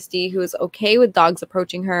 14-month-old GSD who is okay with dogs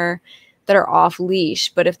approaching her that are off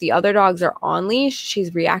leash, but if the other dogs are on leash,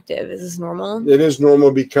 she's reactive. Is this normal? It is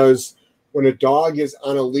normal because when a dog is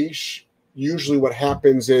on a leash, usually what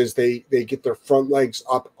happens is they get their front legs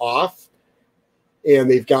up off and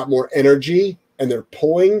they've got more energy and they're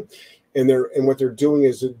pulling and what they're doing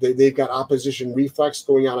is they've got opposition reflex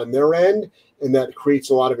going on their end, and that creates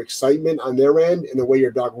a lot of excitement on their end, and the way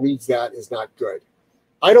your dog reads that is not good.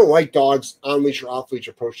 I don't like dogs on leash or off leash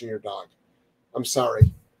approaching your dog. I'm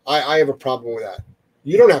sorry. I have a problem with that.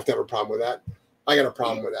 You don't have to have a problem with that. I got a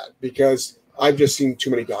problem with that because I've just seen too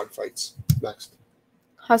many dog fights. Next.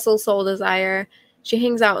 Hustle Soul Desire. She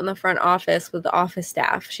hangs out in the front office with the office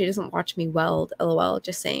staff. She doesn't watch me weld. LOL.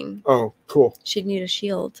 Just saying. Oh, cool. She'd need a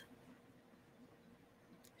shield.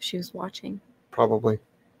 If she was watching. Probably.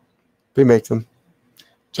 They make them.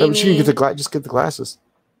 Jamie, I'm sure you get just get the glasses.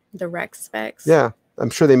 The Rex specs. Yeah, I'm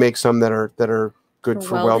sure they make some that are good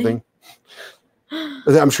for welding.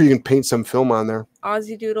 I'm sure you can paint some film on there.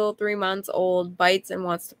 Aussie Doodle, 3 months old, bites and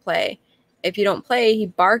wants to play. If you don't play, he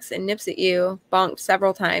barks and nips at you. Bonked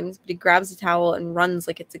several times, but he grabs a towel and runs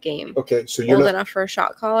like it's a game. Okay, so you're old not enough for a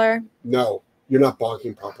shot collar? No, you're not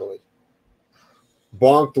bonking properly.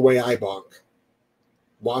 Bonk the way I bonk.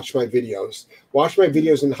 Watch my videos. Watch my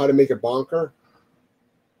videos on how to make a bonker.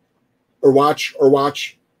 Or watch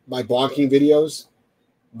my bonking videos.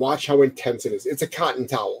 Watch how intense it is. It's a cotton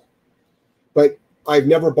towel. But I've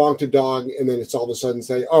never bonked a dog and then it's all of a sudden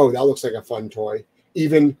say, oh, that looks like a fun toy.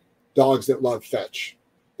 Even dogs that love fetch.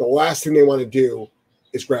 The last thing they want to do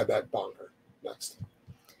is grab that bonker. Next.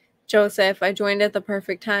 Joseph, I joined at the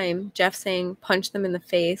perfect time. Jeff saying, punch them in the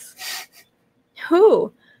face.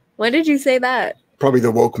 Who? When did you say that? Probably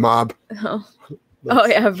the woke mob. Oh,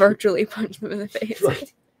 yeah, virtually punch them in the face.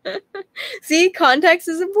 Right. See, context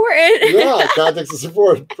is important. Yeah, context is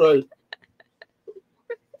important. Right.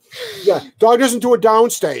 Yeah, dog doesn't do a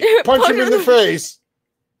downstate. Punch him in the face.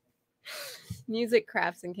 Music,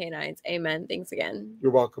 crafts, and canines. Amen. Thanks again.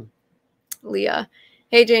 You're welcome. Leah.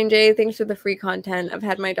 Hey, J&J. Thanks for the free content. I've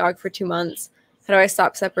had my dog for 2 months. How do I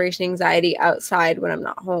stop separation anxiety outside when I'm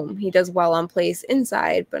not home? He does well on place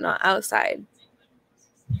inside, but not outside.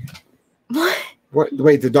 What?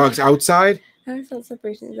 Wait, the dog's outside? How do I stop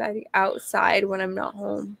separation anxiety outside when I'm not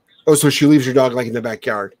home? Oh, so she leaves your dog like in the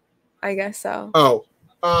backyard? I guess so. Oh,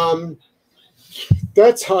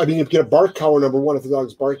 that's how, I mean, you get a bark collar, number one, if the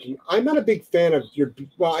dog's barking. I'm not a big fan of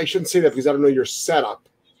well, I shouldn't say that because I don't know your setup.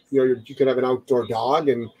 You know, you could have an outdoor dog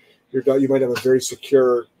and your dog, you might have a very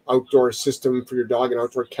secure outdoor system for your dog, an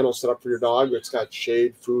outdoor kennel set up for your dog. It's got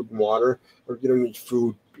shade, food, and water. Or you don't need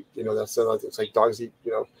food. You know, that's it's like dogs eat,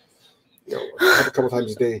 you know, a couple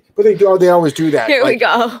times a day. But they always do that. Here we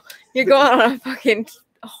go. You're going on a fucking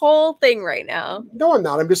whole thing right now. No, I'm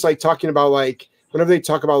not. I'm just like talking about like whenever they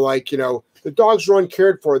talk about like, you know, the dogs are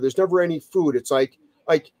uncared for. There's never any food. It's like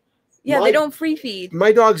yeah, they don't free feed.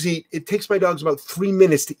 My dogs eat. It takes my dogs about 3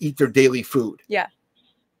 minutes to eat their daily food. Yeah.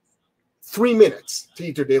 3 minutes to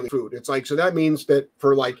eat their daily food. It's like, so that means that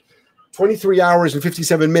for like 23 hours and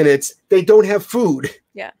 57 minutes, they don't have food.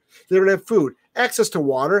 Yeah. They don't have food. Access to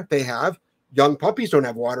water, they have. Young puppies don't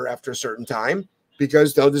have water after a certain time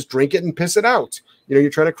because they'll just drink it and piss it out. You know, you're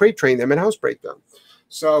trying to crate train them and housebreak them.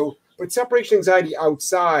 So, but separation anxiety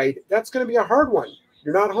outside, that's going to be a hard one.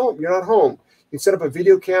 You're not home. You're not home. You set up a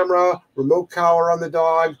video camera, remote collar on the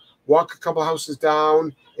dog, walk a couple houses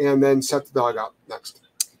down, and then set the dog up. Next.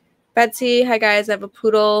 Betsy, hi guys. I have a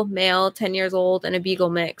poodle, male, 10 years old, and a beagle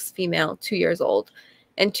mix, female, 2 years old.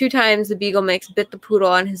 And 2 times the beagle mix bit the poodle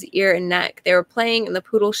on his ear and neck. They were playing, and the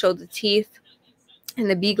poodle showed the teeth, and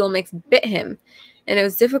the beagle mix bit him. And it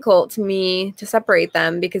was difficult to me to separate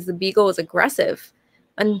them because the beagle was aggressive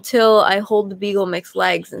until I hold the beagle mix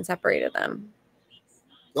legs and separated them.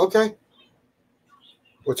 Okay.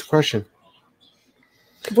 What's the question?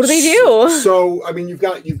 What do they do? So, I mean, you've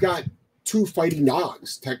got 2 fighting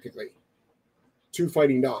dogs, technically. 2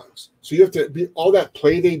 fighting dogs. So you have to be all that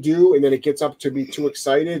play they do, and then it gets up to be too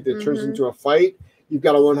excited. It turns into a fight. You've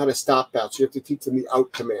got to learn how to stop that. So you have to teach them the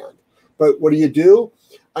out command. But what do?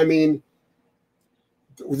 I mean,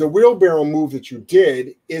 the wheelbarrow move that you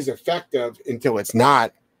did is effective until it's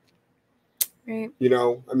not. Right. You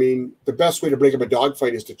know, I mean, the best way to break up a dog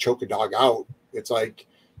fight is to choke a dog out. It's like,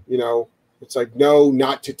 you know, it's like, no,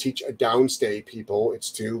 not to teach a downstay, people.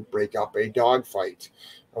 It's to break up a dog fight.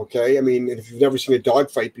 Okay. I mean, if you've never seen a dog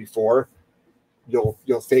fight before, you'll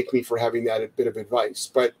thank me for having that bit of advice.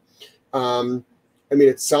 But, I mean,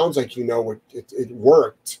 it sounds like, you know, it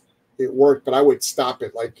worked. It worked, but I would stop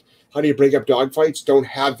it. Like, how do you break up dog fights? Don't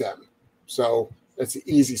have them. So that's the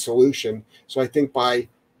easy solution. So I think by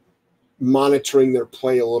monitoring their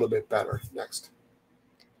play a little bit better. Next.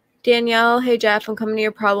 Danielle, hey Jeff, I'm coming to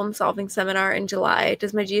your problem solving seminar in July.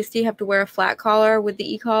 Does my GSD have to wear a flat collar with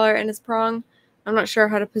the e-collar and his prong? I'm not sure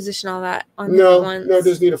how to position all that on different ones. No, it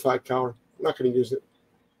doesn't need a flat collar. I'm not going to use it.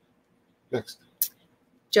 Next.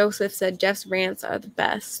 Joseph said Jeff's rants are the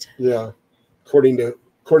best. Yeah. According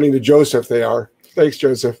to Joseph, they are. Thanks,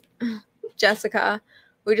 Joseph. Jessica,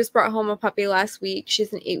 we just brought home a puppy last week.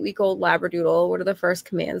 She's an 8-week-old Labradoodle. What are the first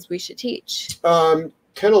commands we should teach?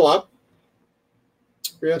 Kennel up.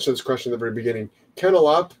 We answered this question at the very beginning. Kennel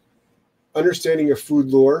up, understanding a food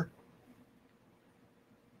lure,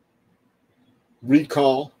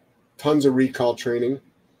 recall, tons of recall training,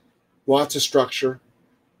 lots of structure,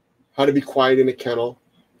 how to be quiet in a kennel.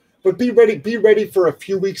 But be ready for a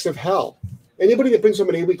few weeks of hell. Anybody that brings home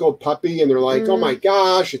an 8-week-old puppy and they're like, oh my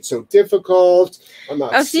gosh, it's so difficult. I'm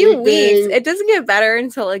not a sleeping. few weeks. It doesn't get better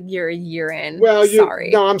until like you're a year in. Well,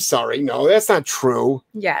 sorry. No, I'm sorry. No, that's not true.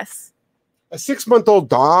 Yes. A 6-month-old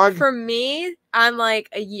dog. For me, I'm like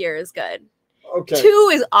a year is good. Okay. 2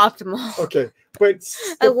 is optimal. Okay. But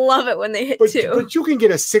I love it when they hit 2. But you can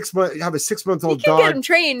get have a 6-month-old dog. Get them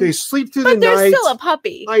trained. They sleep through the night. But they're still a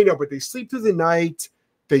puppy. I know, but they sleep through the night.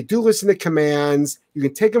 They do listen to commands. You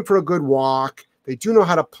can take them for a good walk. They do know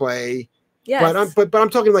how to play. Yes. But I'm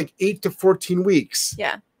talking like 8 to 14 weeks.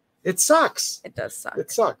 Yeah. It sucks. It does suck. It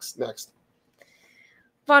sucks. Next.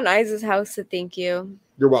 Von Eis's house said thank you.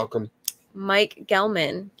 You're welcome. Mike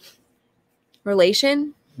Gelman.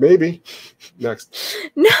 Relation? Maybe. Next.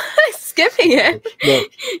 No, skipping it. No.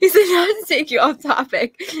 He said not to take you off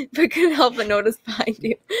topic, but couldn't help but notice behind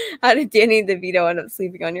you. How did Danny DeVito end up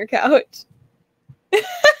sleeping on your couch?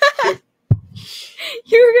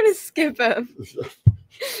 You were gonna skip him.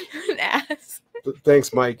 An ass.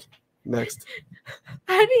 Thanks, Mike. Next.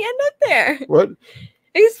 How did he end up there? What?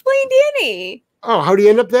 Explain Danny. Oh, how did he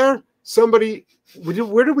end up there? Somebody.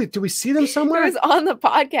 Where did we see them somewhere? It was on the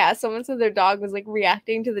podcast. Someone said their dog was like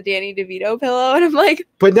reacting to the Danny DeVito pillow, and I'm like,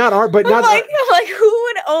 I'm like, who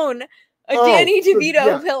would own a Danny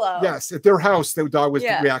DeVito pillow? Yes, at their house, the dog was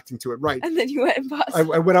reacting to it, right? And then you went and bought. I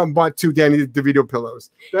went out and bought 2 Danny DeVito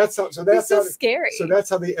pillows. That's how. So that's so scary. So that's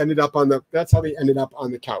how they ended up on the. That's how they ended up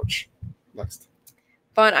on the couch. Next.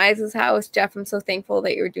 Von Eis's house, Jeff. I'm so thankful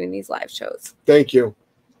that you were doing these live shows. Thank you.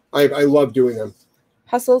 I love doing them.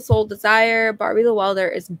 Hustle Soul Desire. Barbie the Welder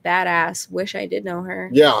is badass. Wish I did know her.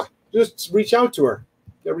 Yeah, just reach out to her.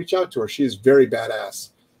 Yeah, reach out to her. She is very badass.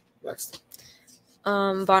 Next.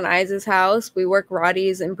 Von Eis's house. We work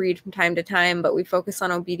Rotties and breed from time to time, but we focus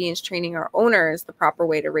on obedience training our owners the proper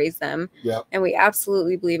way to raise them. Yeah. And we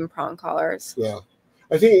absolutely believe in prong collars. Yeah.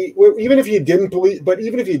 I think even if you didn't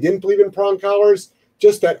believe in prong collars,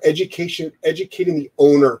 just that educating the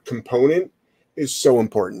owner component is so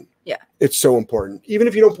important. Yeah. It's so important. Even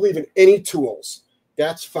if you don't believe in any tools,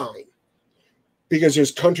 that's fine. Because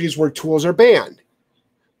there's countries where tools are banned.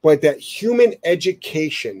 But that human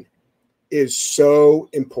education is so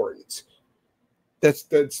important. That's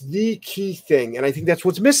the key thing. And I think that's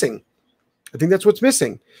what's missing.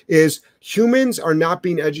 Is humans are not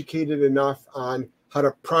being educated enough on how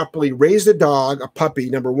to properly raise a dog, a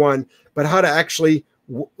puppy, number one, but how to actually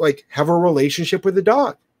have a relationship with the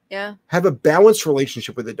dog. Yeah. Have a balanced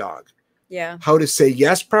relationship with the dog. Yeah. How to say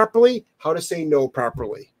yes properly, how to say no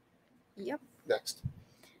properly. Yep. Next.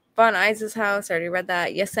 Von Eis's house. I already read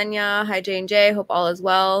that. Yesenia. Hi, J&J. Hope all is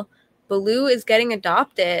well. Baloo is getting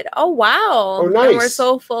adopted. Oh, wow. Oh, nice. And we're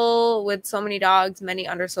so full with so many dogs, many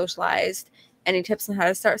under-socialized. Any tips on how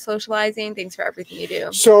to start socializing? Thanks for everything you do.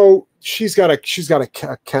 So she's got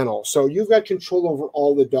a kennel. So you've got control over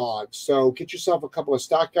all the dogs. So get yourself a couple of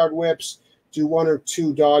stockyard whips. Do 1 or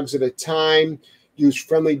 2 dogs at a time. Use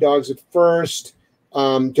friendly dogs at first.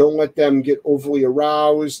 Don't let them get overly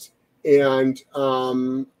aroused, and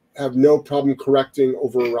have no problem correcting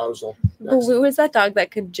over arousal. Baloo is that dog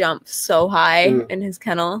that could jump so high in his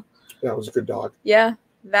kennel. That was a good dog. Yeah.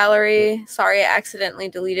 Valerie, sorry I accidentally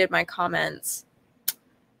deleted my comments.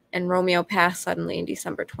 And Romeo passed suddenly in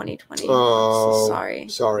December 2020. Oh, so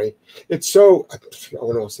sorry. It's so, I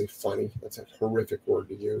don't want to say funny. That's a horrific word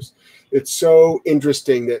to use. It's so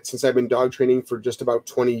interesting that since I've been dog training for just about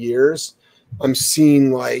 20 years, I'm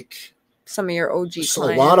seeing some of your OG clients. A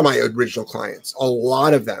lot of my original clients, a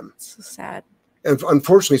lot of them. So sad. And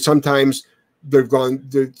unfortunately, sometimes they're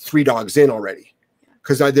 3 dogs in already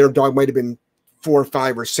because their dog might have been 4,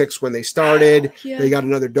 5, or 6 when they started. Yeah. They got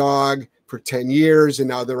another dog for 10 years, and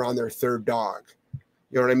now they're on their 3rd dog.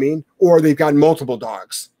 You know what I mean? Or they've got multiple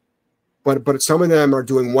dogs. But some of them are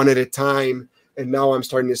doing 1 at a time, and now I'm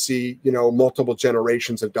starting to see, multiple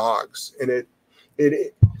generations of dogs. And it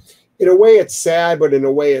in a way it's sad, but in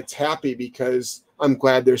a way it's happy because I'm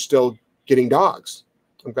glad they're still getting dogs.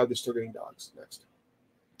 Next.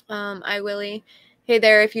 Willie. Hey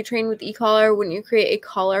there, if you train with e-collar, wouldn't you create a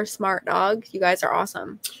collar smart dog? You guys are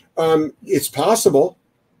awesome. It's possible.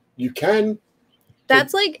 You can.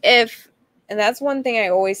 That's and that's one thing I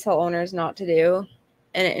always tell owners not to do,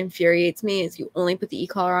 and it infuriates me, is you only put the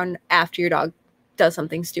e-collar on after your dog does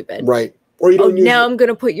something stupid. Right. Or you don't now I'm going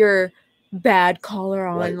to put your bad collar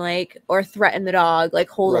on, or threaten the dog,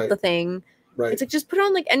 hold up the thing. Right. It's just put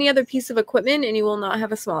on any other piece of equipment and you will not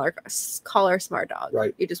have a smaller collar smart dog.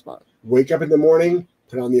 Right. You just won't. Wake up in the morning,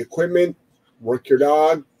 put on the equipment, work your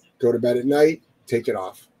dog, go to bed at night, take it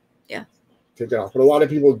off. Yeah. Take it off. But a lot of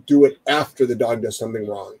people do it after the dog does something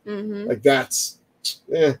wrong. Like that's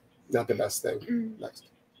not the best thing. Next.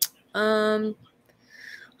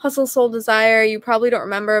 Hustle Soul Desire, you probably don't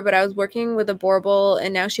remember, but I was working with a Borbal,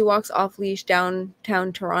 and now she walks off leash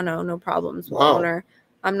downtown Toronto, no problems. Wow. Owner.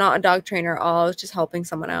 I'm not a dog trainer at all. I was just helping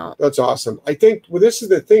someone out. That's awesome. I think, well, this is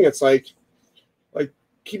the thing. It's like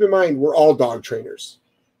keep in mind, we're all dog trainers,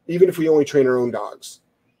 even if we only train our own dogs.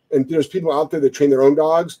 And there's people out there that train their own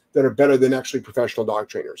dogs that are better than actually professional dog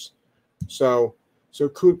trainers. So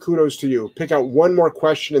kudos to you. Pick out one more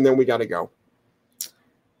question, and then we got to go.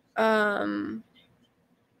 I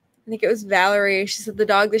think it was Valerie. She said the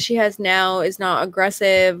dog that she has now is not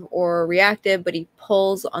aggressive or reactive, but he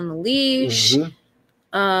pulls on the leash.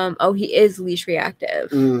 He is leash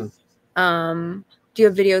reactive. Do you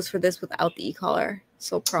have videos for this without the e-collar?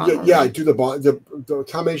 So prong. Yeah, I do the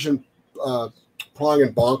combination prong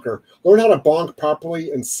and bonker. Learn how to bonk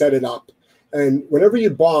properly and set it up. And whenever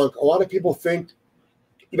you bonk, a lot of people think,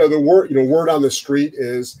 the word on the street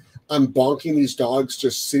is, I'm bonking these dogs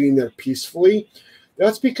just sitting there peacefully.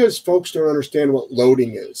 That's because folks don't understand what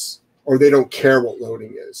loading is, or they don't care what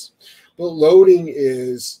loading is. But loading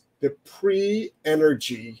is the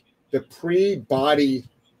pre-energy, the pre-body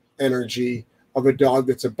energy of a dog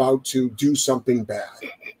that's about to do something bad.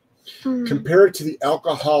 Compare it to the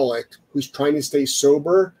alcoholic who's trying to stay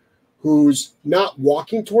sober, who's not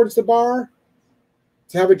walking towards the bar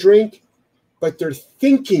to have a drink, but they're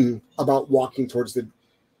thinking about walking towards the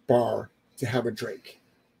bar to have a drink.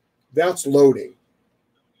 That's loading.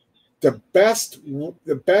 The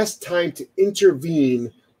best time to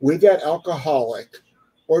intervene with that alcoholic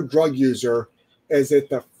or drug user is at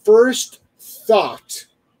the first thought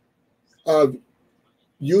of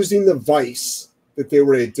using the vice that they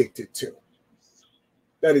were addicted to.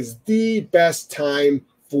 That is the best time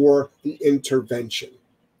for the intervention.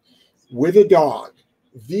 With a dog,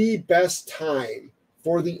 the best time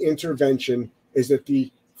for the intervention is at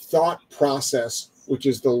the thought process, which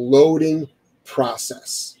is the loading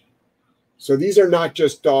process. So these are not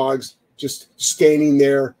just dogs just standing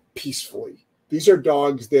there peacefully. These are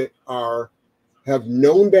dogs that have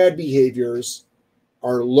known bad behaviors,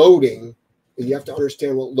 are loading, and you have to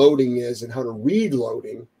understand what loading is and how to read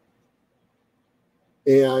loading.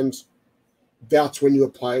 And that's when you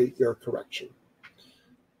apply your correction.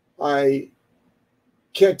 I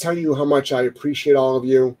can't tell you how much I appreciate all of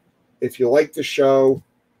you. If you like the show,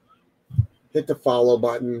 hit the follow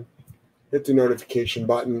button, hit the notification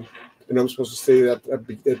button. And I'm supposed to say that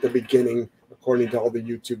at the beginning, according to all the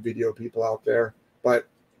YouTube video people out there. But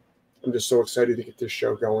I'm just so excited to get this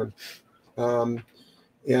show going.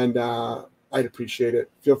 I'd appreciate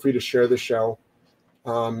it. Feel free to share the show.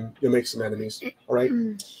 You'll make some enemies. All right.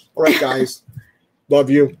 All right, guys. Love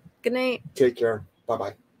you. Good night. Take care.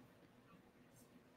 Bye-bye.